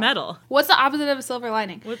garbage metal? What's the opposite of a silver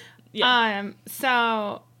lining?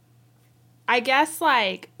 So I guess,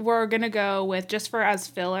 like, we're going to go with, just for as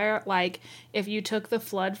filler, like, if you took the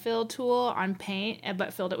flood fill tool on paint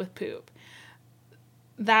but filled it with poop.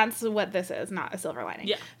 That's what this is, not a silver lining.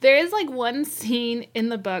 Yeah. There is, like, one scene in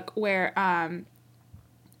the book where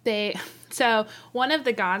so one of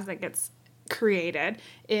the gods that gets created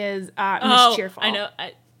is Miss Cheerful. I know.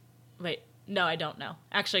 Wait, no, I don't know.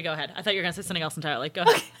 Actually, go ahead. I thought you were going to say something else entirely. Go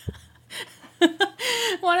ahead.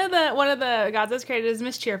 One of the gods that's created is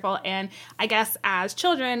Miss Cheerful, and I guess as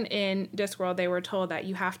children in Discworld, they were told that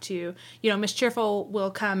you have to, Miss Cheerful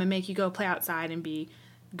will come and make you go play outside and be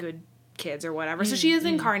good kids or whatever. So she is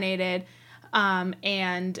incarnated,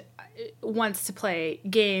 and wants to play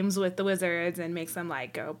games with the wizards and makes them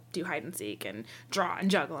like go do hide and seek and draw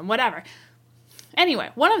and juggle and whatever. Anyway,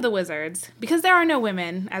 one of the wizards, because there are no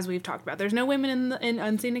women, as we've talked about, there's no women in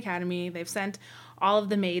Unseen Academy. They've sent all of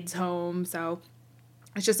the maids home, so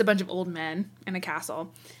it's just a bunch of old men in a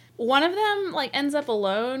castle. One of them, like, ends up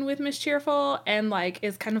alone with Miss Cheerful and, like,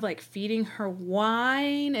 is kind of, like, feeding her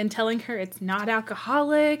wine and telling her it's not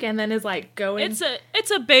alcoholic, and then is, like, going...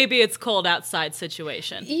 It's a baby, it's cold outside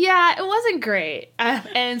situation. Yeah, it wasn't great.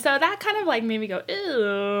 And so that kind of, like, made me go,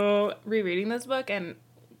 ew, rereading this book, and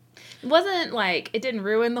it wasn't, like, it didn't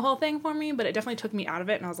ruin the whole thing for me, but it definitely took me out of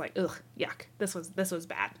it, and I was like, ugh, yuck, this was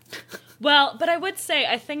bad. Well, but I would say,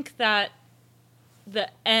 I think that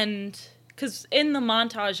the end... Because in the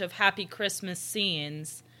montage of Happy Christmas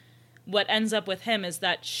scenes, what ends up with him is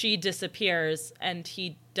that she disappears and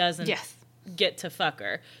he doesn't get to fuck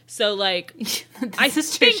her. So, like, I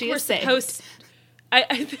think we're supposed...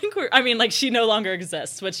 I think like, she no longer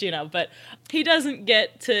exists, which, but he doesn't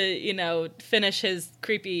get to, finish his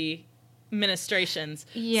creepy ministrations.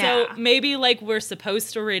 Yeah. So maybe like we're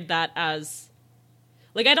supposed to read that as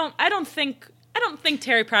like I don't think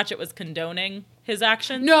Terry Pratchett was condoning his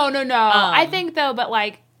actions. No. I think though, but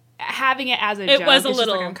like having it as a joke, was a it's just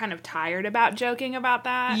little- like I'm kind of tired about joking about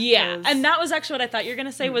that. Yeah, 'cause- and that was actually what I thought you were going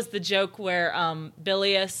to say was the joke where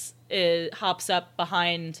Bilius hops up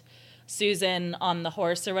behind Susan on the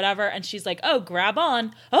horse or whatever, and she's like, "Oh, grab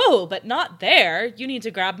on." "Oh, but not there. You need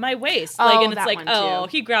to grab my waist." Oh, Like, and it's that like, one, "Oh, too.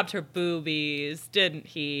 he grabbed her boobies, didn't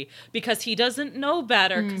he? Because he doesn't know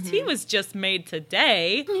better. Because he was just made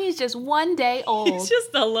today. he's just one day old. He's just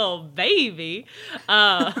a little baby."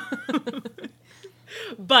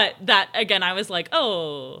 But that again, I was like,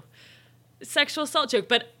 "Oh." Sexual assault joke,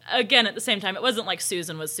 but again, at the same time, it wasn't like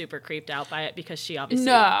Susan was super creeped out by it because she obviously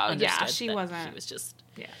No, yeah, understood she that wasn't. He was just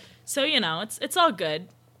Yeah. so it's all good.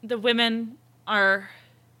 The women are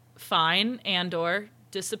fine and or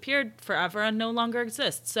disappeared forever and no longer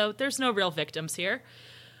exist. So there's no real victims here.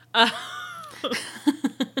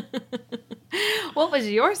 What was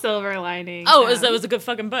your silver lining? Oh, that was a good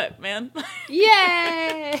fucking book, man.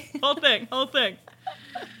 Yay! whole thing.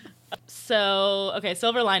 So, okay,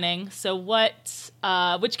 silver lining. So which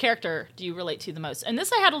character do you relate to the most? And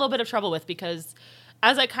this I had a little bit of trouble with because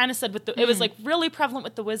as I kind of said it was like really prevalent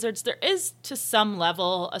with the wizards. There is to some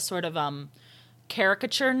level a sort of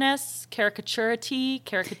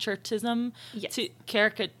caricaturism. Yes. To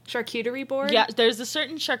Charcuterie board? Yeah, there's a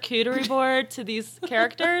certain charcuterie board to these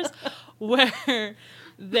characters where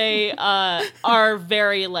they are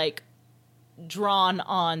very like drawn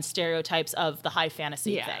on stereotypes of the high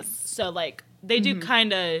fantasy Yes. thing. So like they do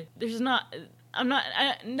kind of that's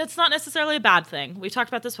not necessarily a bad thing. We've talked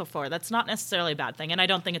about this before. That's not necessarily a bad thing, and I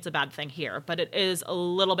don't think it's a bad thing here, but it is a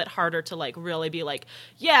little bit harder to like really be like,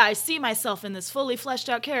 yeah, I see myself in this fully fleshed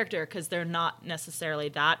out character, because they're not necessarily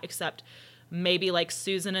that, except maybe like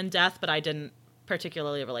Susan and Death, but I didn't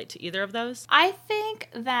particularly relate to either of those. I think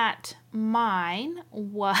that mine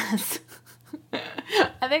was...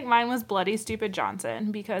 I think mine was Bloody Stupid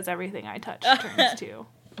Johnson, because everything I touch turns to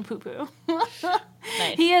poo-poo.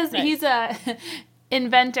 Nice. He's a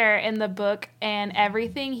inventor in the book, and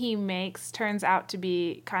everything he makes turns out to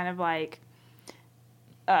be kind of like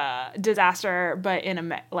disaster, but in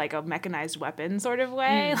a mechanized weapon sort of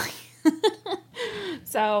way.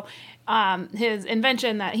 So his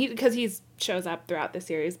invention that because he shows up throughout the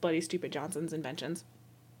series, Bloody Stupid Johnson's inventions.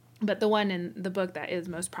 But the one in the book that is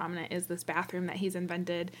most prominent is this bathroom that he's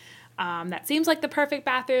invented. That seems like the perfect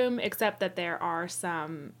bathroom, except that there are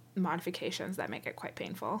some modifications that make it quite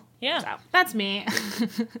painful. Yeah. So that's me.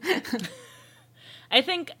 I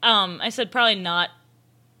think I said probably not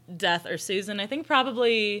Death or Susan. I think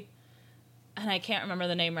probably, and I can't remember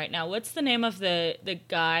the name right now. What's the name of the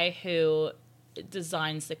guy who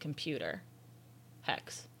designs the computer?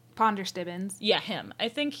 Hex. Ponder Stibbins. Yeah, him. I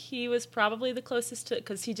think he was probably the closest to,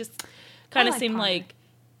 because he just kind of like seemed Ponder. like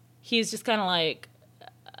he's just kind of like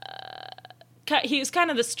he was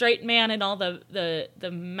kind of the straight man in all the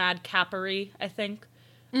madcapery, I think.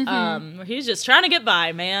 Where he's just trying to get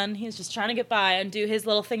by, man. He's just trying to get by and do his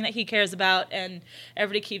little thing that he cares about, and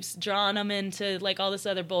everybody keeps drawing him into like all this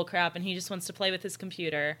other bull crap, and he just wants to play with his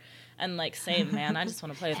computer. And like, same, man. I just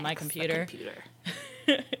want to play with my computer.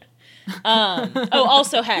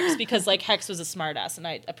 Also Hex, because like Hex was a smartass, and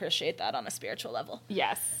I appreciate that on a spiritual level.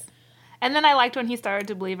 Yes. And then I liked when he started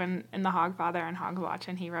to believe in the Hogfather and Hogswatch,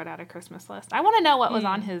 and he wrote out a Christmas list. I want to know what was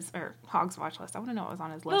on his, or Hogswatch list. I want to know what was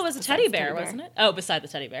on his list. Well, it was a besides teddy bear, wasn't it? Oh, beside the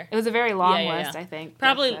teddy bear. It was a very long Yeah. list, I think. that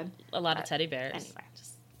Probably said- a lot of teddy bears. Anyway,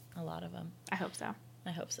 Just a lot of them. I hope so.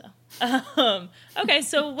 I hope so. Okay,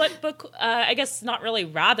 so what book, I guess not really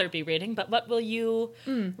rather be reading, but what will you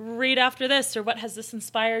read after this? Or what has this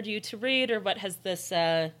inspired you to read? Or what has this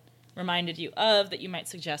reminded you of that you might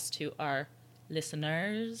suggest to our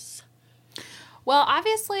listeners? Well,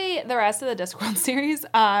 obviously, the rest of the Discworld series.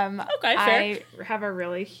 Okay, fair. I have a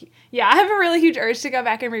really huge urge to go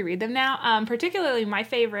back and reread them now. Particularly, my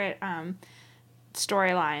favorite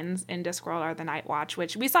storylines in Discworld are the Night Watch,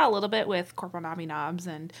 which we saw a little bit with Corporal Nobby Nobbs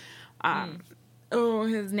and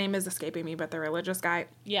his name is escaping me, but the religious guy.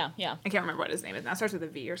 Yeah. I can't remember what his name is now. It starts with a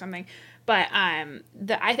V or something. But I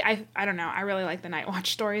don't know. I really like the Night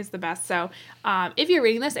Watch stories the best. So if you're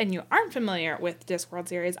reading this and you aren't familiar with Discworld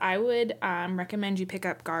series, I would recommend you pick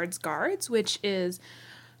up Guards, which is,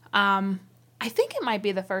 I think it might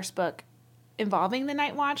be the first book involving the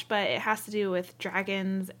Night Watch, but it has to do with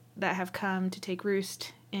dragons that have come to take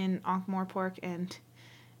roost in Ankh-Morpork, and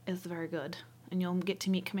is very good. And you'll get to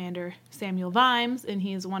meet Commander Samuel Vimes, and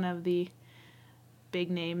he is one of the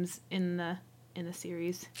big names in the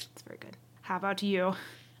series. It's very good. How about you?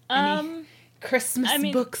 Christmas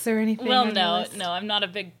books or anything? Well, no, I'm not a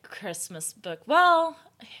big Christmas book. Well,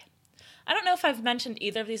 I don't know if I've mentioned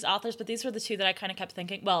either of these authors, but these were the two that I kind of kept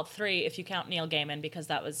thinking. Well, three if you count Neil Gaiman, because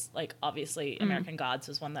that was like obviously American Gods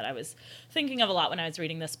was one that I was thinking of a lot when I was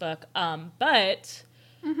reading this book. But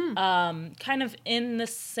kind of in the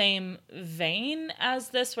same vein as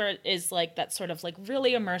this, where it is like that sort of like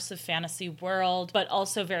really immersive fantasy world, but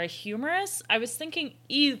also very humorous. I was thinking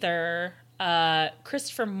either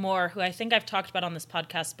Christopher Moore, who I think I've talked about on this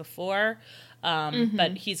podcast before,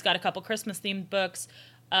 but he's got a couple Christmas-themed books.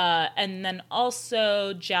 And then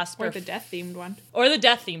also Jasper... Or the death-themed one. Or the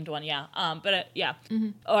death-themed one, yeah.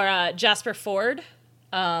 Or Jasper Fforde,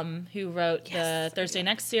 who wrote the Thursday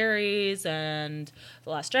Next series and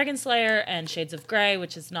The Last Dragon Slayer and Shades of Grey,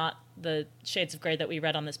 which is not the Shades of Grey that we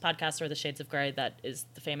read on this podcast or the Shades of Grey that is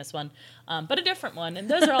the famous one, but a different one. And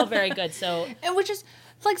those are all very good, so... And which is...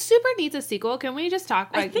 Like, super needs a sequel. Can we just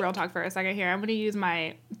talk, real talk for a second here? I'm going to use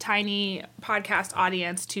my tiny podcast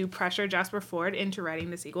audience to pressure Jasper Fforde into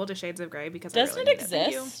writing the sequel to Shades of Grey because Doesn't I really it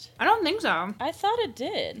exist? I don't think so. I thought it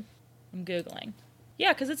did. I'm Googling.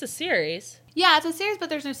 Yeah, because it's a series. Yeah, it's a series,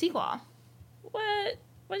 but there's no sequel. What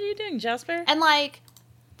are you doing, Jasper? And, like,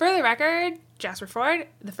 for the record, Jasper Fforde,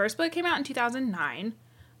 the first book came out in 2009.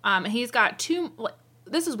 He's got two...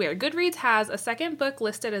 This is weird. Goodreads has a second book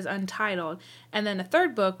listed as untitled, and then a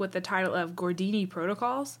third book with the title of Gordini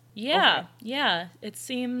Protocols. Yeah, yeah. It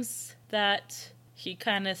seems that he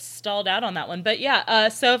kind of stalled out on that one. But yeah,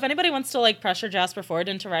 so if anybody wants to like pressure Jasper Fforde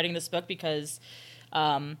into writing this book, because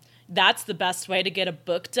that's the best way to get a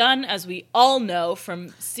book done, as we all know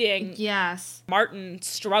from seeing Martin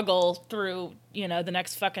struggle through, the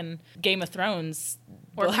next fucking Game of Thrones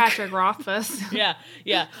or book. Patrick Rothfuss.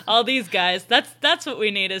 yeah. All these guys. That's what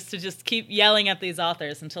we need, is to just keep yelling at these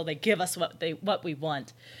authors until they give us what we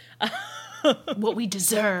want. What we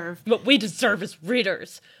deserve. What we deserve as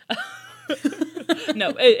readers. No,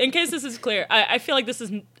 in case this is clear, I feel like this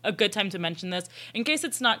is a good time to mention this. In case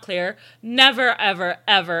it's not clear, never, ever,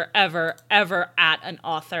 ever, ever, ever at an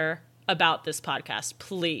author about this podcast,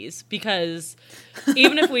 please. Because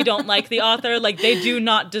even if we don't like the author, like, they do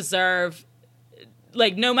not deserve...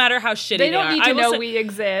 Like, no matter how shitty they are. They don't need to know we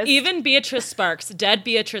exist. Even Beatrice Sparks, dead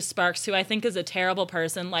Beatrice Sparks, who I think is a terrible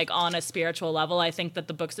person, like, on a spiritual level. I think that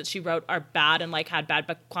the books that she wrote are bad and, like, had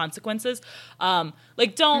bad consequences.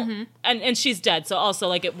 Like, don't... And she's dead, so also,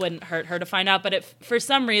 like, it wouldn't hurt her to find out. But if for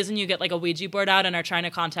some reason you get, like, a Ouija board out and are trying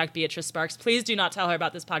to contact Beatrice Sparks, please do not tell her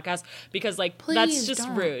about this podcast, because, like, that's just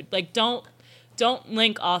rude. Like, don't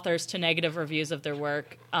link authors to negative reviews of their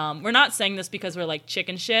work. We're not saying this because we're like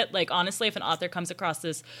chicken shit. Like, honestly, if an author comes across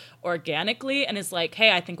this organically and is like,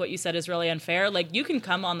 hey, I think what you said is really unfair, like, you can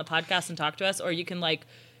come on the podcast and talk to us, or you can like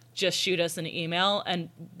just shoot us an email and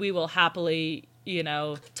we will happily,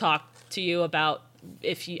 talk to you about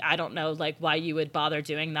I don't know, like, why you would bother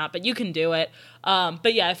doing that, but you can do it.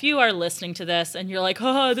 But yeah, if you are listening to this and you're like,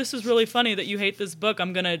 oh, this is really funny that you hate this book,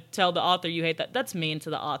 I'm going to tell the author you hate that. That's mean to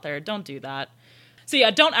the author. Don't do that. So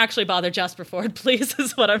yeah, don't actually bother Jasper Fforde, please,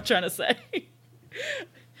 is what I'm trying to say.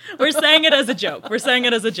 We're saying it as a joke.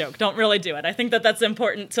 Don't really do it. I think that that's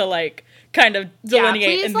important to, like, kind of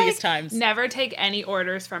delineate in these times. Never take any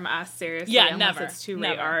orders from us seriously. Yeah, unless never. It's to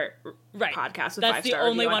rate our podcast with that's 5-star the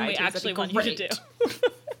only review one on we iTunes. actually want you to do.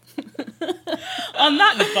 On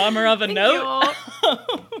that bummer of a note,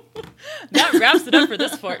 that wraps it up for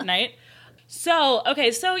this fortnight. So,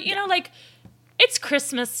 okay, so, like, it's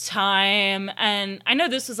Christmas time, and I know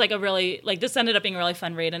this was like a really, like, this ended up being a really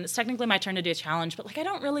fun read, and it's technically my turn to do a challenge, but, like, I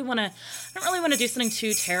don't really want to do something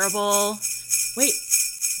too terrible. Wait,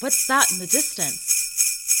 what's that in the distance?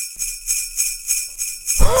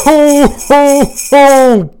 Ho, ho,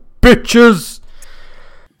 ho, bitches!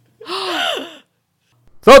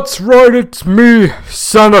 That's right, it's me,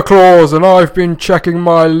 Santa Claus, and I've been checking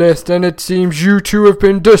my list, and it seems you two have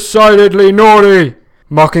been decidedly naughty.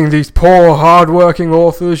 Mocking these poor, hard-working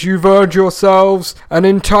authors, you've earned yourselves an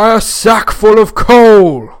entire sack full of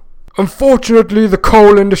coal. Unfortunately, the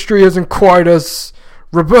coal industry isn't quite as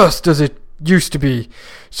robust as it used to be,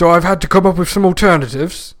 so I've had to come up with some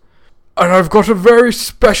alternatives. And I've got a very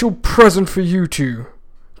special present for you two.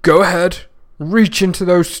 Go ahead, reach into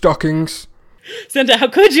those stockings. Santa, how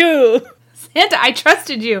could you? Santa, I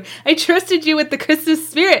trusted you. I trusted you with the Christmas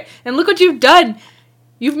spirit, and look what you've done.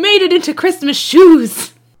 You've made it into Christmas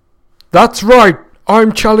shoes. That's right.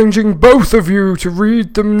 I'm challenging both of you to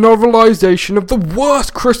read the novelization of the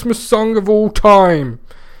worst Christmas song of all time.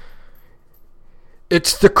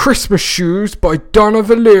 It's The Christmas Shoes by Donna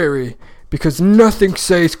Valeri, because nothing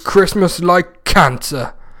says Christmas like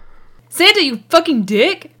cancer. Santa, you fucking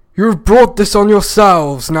dick. You've brought this on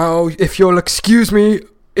yourselves. Now, if you'll excuse me,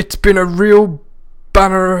 it's been a real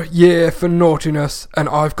banner year for naughtiness, and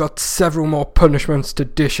I've got several more punishments to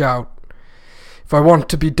dish out. If I want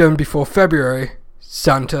to be done before February,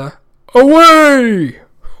 Santa, away!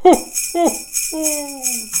 Ho, ho, ho.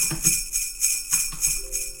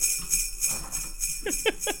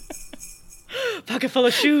 Pocket full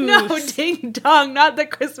of shoes. No, ding dong, not the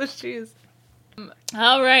Christmas shoes.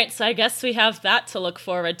 All right, so I guess we have that to look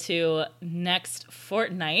forward to next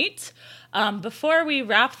fortnight. Before we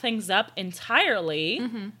wrap things up entirely,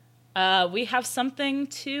 we have something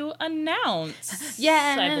to announce.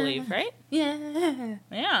 Yeah. I believe, right? Yeah.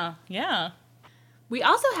 Yeah. We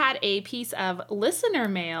also had a piece of listener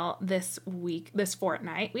mail this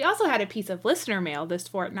fortnight. We also had a piece of listener mail this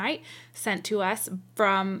fortnight sent to us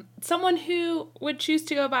from someone who would choose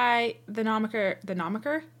to go by the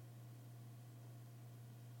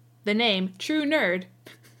name True Nerd.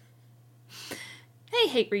 Hey,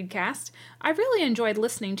 Hate Readcast. I really enjoyed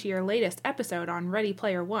listening to your latest episode on Ready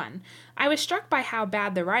Player One. I was struck by how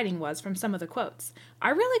bad the writing was from some of the quotes. I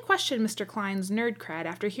really questioned Mr. Klein's nerd cred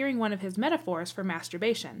after hearing one of his metaphors for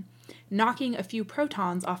masturbation, knocking a few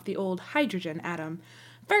protons off the old hydrogen atom.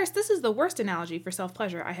 First, this is the worst analogy for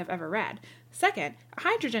self-pleasure I have ever read. Second, a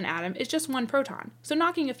hydrogen atom is just one proton, so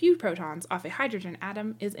knocking a few protons off a hydrogen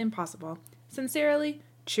atom is impossible. Sincerely,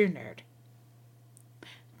 True Nerd.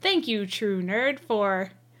 Thank you, True Nerd,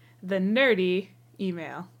 for the nerdy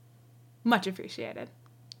email. Much appreciated.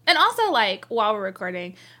 And also, while we're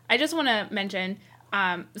recording, I just want to mention,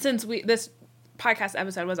 since this podcast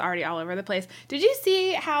episode was already all over the place, did you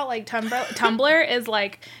see how, Tumblr is,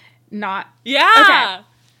 not... Yeah! Okay.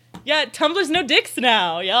 Yeah, Tumblr's no dicks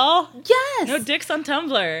now, y'all. Yes! No dicks on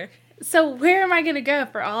Tumblr. So where am I going to go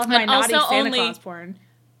for all of my naughty Santa Claus porn?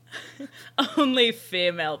 Only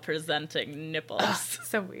female-presenting nipples.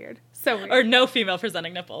 So weird. So weird. Or no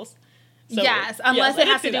female-presenting nipples. So yes, weird. unless Yeah, it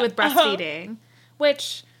has to do with breastfeeding.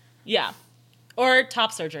 Which... Yeah. Or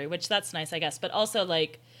top surgery, which that's nice, I guess. But also, I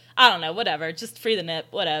don't know, whatever. Just free the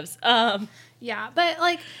nip, whatevs. Yeah,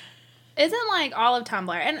 but, isn't, all of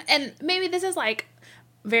Tumblr... And maybe this is,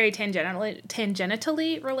 very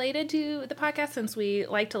tangentially related to the podcast, since we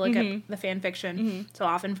like to look at the fan fiction so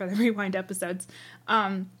often for the rewind episodes.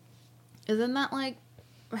 Isn't that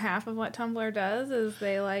half of what Tumblr does? Is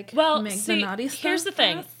they make the naughty stuff? Here's the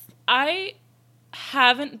thing: I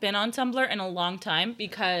haven't been on Tumblr in a long time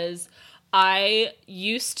because I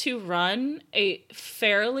used to run a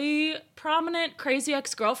fairly prominent Crazy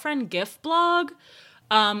Ex-Girlfriend GIF blog.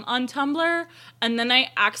 On Tumblr, and then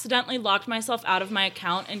I accidentally locked myself out of my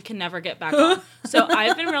account and can never get back on. So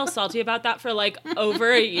I've been real salty about that for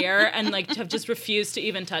over a year and have just refused to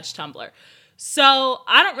even touch Tumblr. So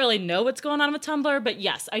I don't really know what's going on with Tumblr, but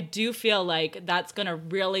yes, I do feel like that's going to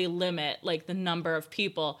really limit the number of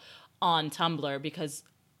people on Tumblr because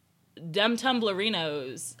them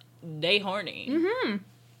Tumblrinos, they horny. Mm-hmm.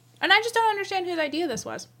 And I just don't understand whose idea this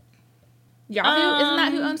was. Yahoo? Isn't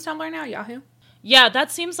that who owns Tumblr now? Yahoo? Yeah,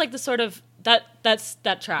 that seems like the sort of that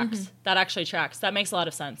tracks. That actually tracks. That makes a lot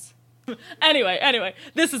of sense. Anyway,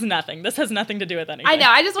 this is nothing. This has nothing to do with anything. I know.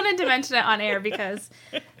 I just wanted to mention it on air because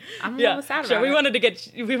I'm a little sad about it.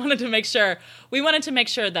 We wanted to make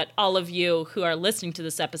sure that all of you who are listening to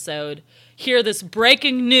this episode hear this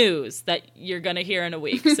breaking news that you're going to hear in a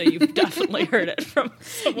week. So you've definitely heard it from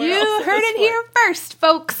somewhere else. You heard it here first,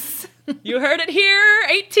 folks. You heard it here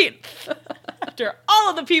 18th. After all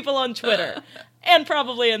of the people on Twitter and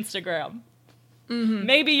probably Instagram. Mm-hmm.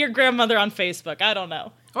 Maybe your grandmother on Facebook. I don't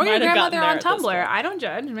know. Or your grandmother on Tumblr. I don't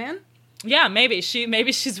judge, man. Yeah, maybe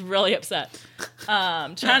she's really upset.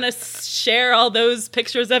 Trying to share all those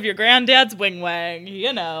pictures of your granddad's wing wang,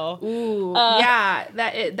 you know. Ooh, yeah,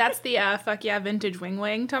 that's the fuck yeah vintage wing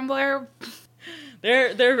wang Tumblr.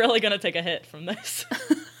 They're really gonna take a hit from this.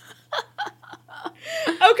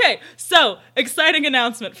 Okay, so exciting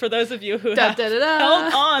announcement for those of you who have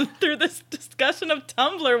held on through this discussion of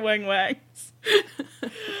Tumblr wing wangs.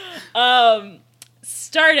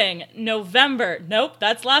 Starting November, nope,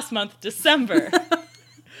 that's last month, December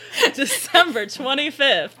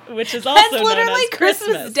 25th, which is also that's literally known as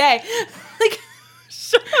Christmas Day.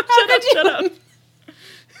 Shut up.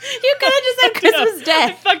 You could have just said Christmas Day.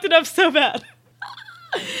 I fucked it up so bad.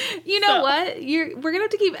 You know what? We're gonna have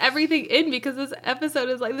to keep everything in because this episode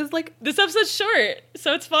is this episode's short,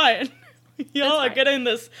 so it's fine. Y'all are getting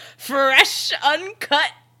this fresh,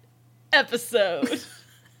 uncut episode.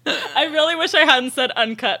 I really wish I hadn't said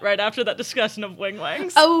uncut right after that discussion of wing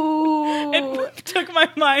wangs. Oh, it took my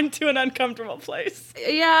mind to an uncomfortable place.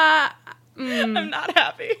 Yeah, I'm not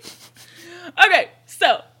happy. Okay,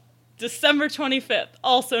 so December 25th,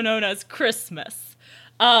 also known as Christmas,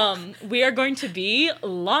 we are going to be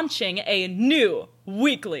launching a new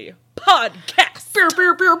weekly podcast.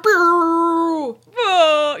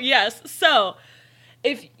 Oh, yes. So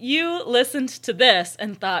if you listened to this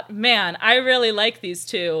and thought, man, I really like these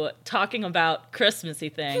two talking about Christmassy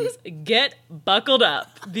things, get buckled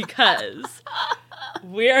up because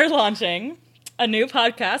we are launching a new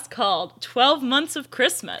podcast called 12 Months of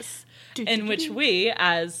Christmas, in which we,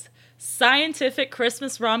 as scientific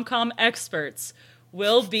Christmas rom-com experts,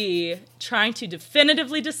 will be trying to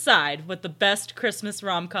definitively decide what the best Christmas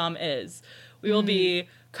rom-com is. We will be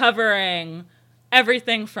covering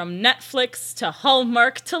everything from Netflix to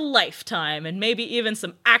Hallmark to Lifetime, and maybe even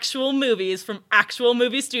some actual movies from actual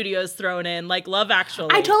movie studios thrown in, like Love Actually.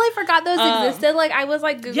 I totally forgot those existed. Like, I was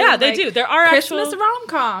like, Googling, yeah, they do. There are Christmas actual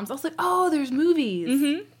rom-coms. I was like, oh, there's movies.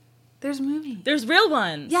 Mm-hmm. There's movies. There's real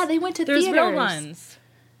ones. Yeah, they went to There's theaters. real ones.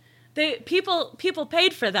 People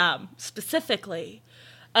paid for them specifically.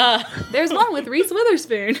 There's one with Reese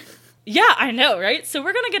Witherspoon. Yeah, I know, right? So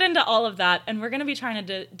we're going to get into all of that, and we're going to be trying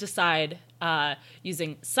to decide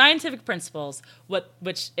using scientific principles,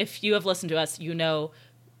 which if you have listened to us, you know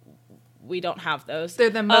we don't have those.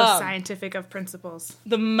 They're the most scientific of principles.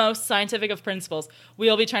 The most scientific of principles.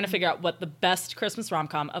 We'll be trying to figure out what the best Christmas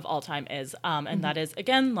rom-com of all time is, and that is,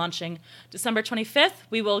 again, launching December 25th.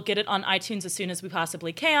 We will get it on iTunes as soon as we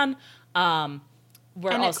possibly can. We're And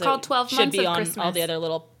also it's called 12 should Months be of on Christmas. all the other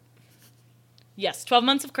little. Yes, 12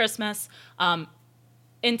 Months of Christmas.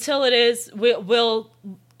 Until it is, we'll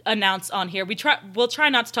announce on here. We'll try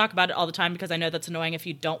not to talk about it all the time because I know that's annoying if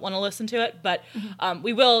you don't want to listen to it. But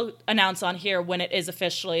we will announce on here when it is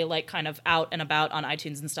officially like kind of out and about on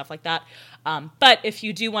iTunes and stuff like that. But if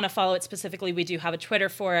you do want to follow it specifically, we do have a Twitter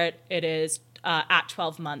for it. It is at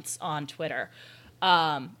 12 Months on Twitter,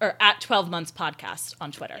 or at 12 Months Podcast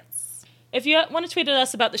on Twitter. If you want to tweet at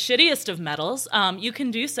us about the shittiest of metals, you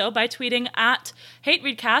can do so by tweeting at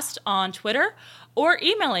HateReadCast on Twitter or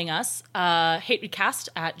emailing us,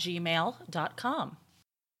 hatereadcast@gmail.com.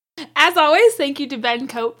 As always, thank you to Ben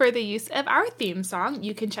Cope for the use of our theme song.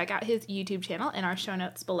 You can check out his YouTube channel in our show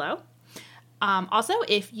notes below. Also,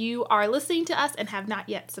 if you are listening to us and have not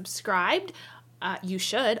yet subscribed, you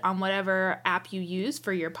should on whatever app you use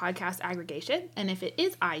for your podcast aggregation. And if it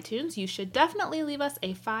is iTunes, you should definitely leave us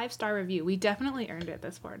a 5-star review. We definitely earned it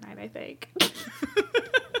this fortnight, I think.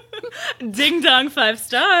 Ding dong, 5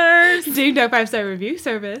 stars. Ding dong 5-star review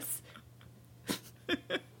service.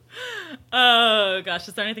 Oh gosh,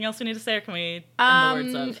 is there anything else we need to say, or can we in the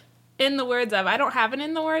words of? In the words of. I don't have an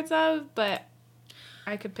in the words of, but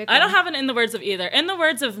I could pick I don't one. have an in the words of either. In the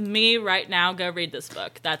words of me right now, go read this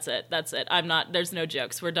book. That's it. I'm not, there's no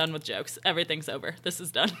jokes. We're done with jokes. Everything's over. This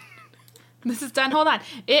is done. This is done. Hold on.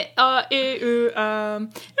 In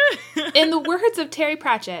the words of Terry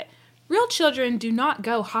Pratchett, real children do not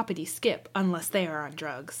go hoppity skip unless they are on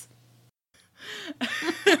drugs.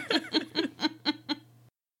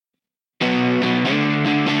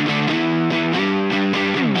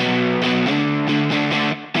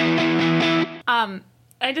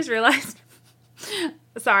 I just realized.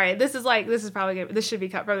 Sorry, this should be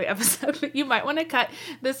cut from the episode, but you might want to cut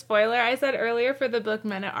the spoiler I said earlier for the book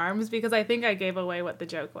Men at Arms because I think I gave away what the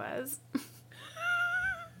joke was.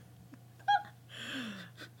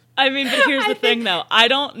 I mean, but here's the thing, though. I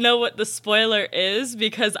don't know what the spoiler is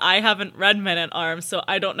because I haven't read Men at Arms, so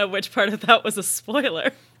I don't know which part of that was a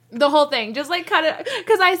spoiler. The whole thing, just like cut it,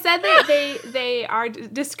 because I said that they are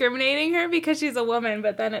discriminating her because she's a woman,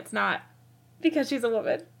 but then it's not because she's a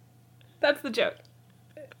woman. That's the joke.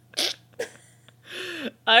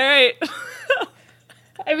 All right.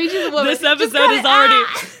 I mean, she's a woman. This episode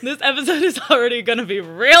is already going to be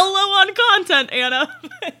real low on content, Anna.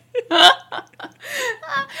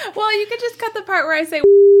 Well, you could just cut the part where I say.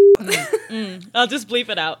 I'll just bleep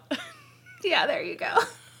it out. Yeah, there you go.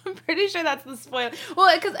 I'm pretty sure that's the spoiler.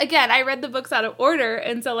 Well, because again, I read the books out of order,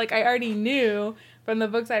 and so like I already knew from the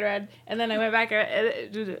books I read, and then I went back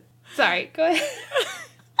and sorry, go ahead.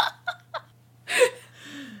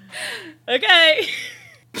 Okay.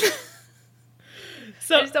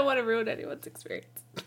 So I just don't want to ruin anyone's experience.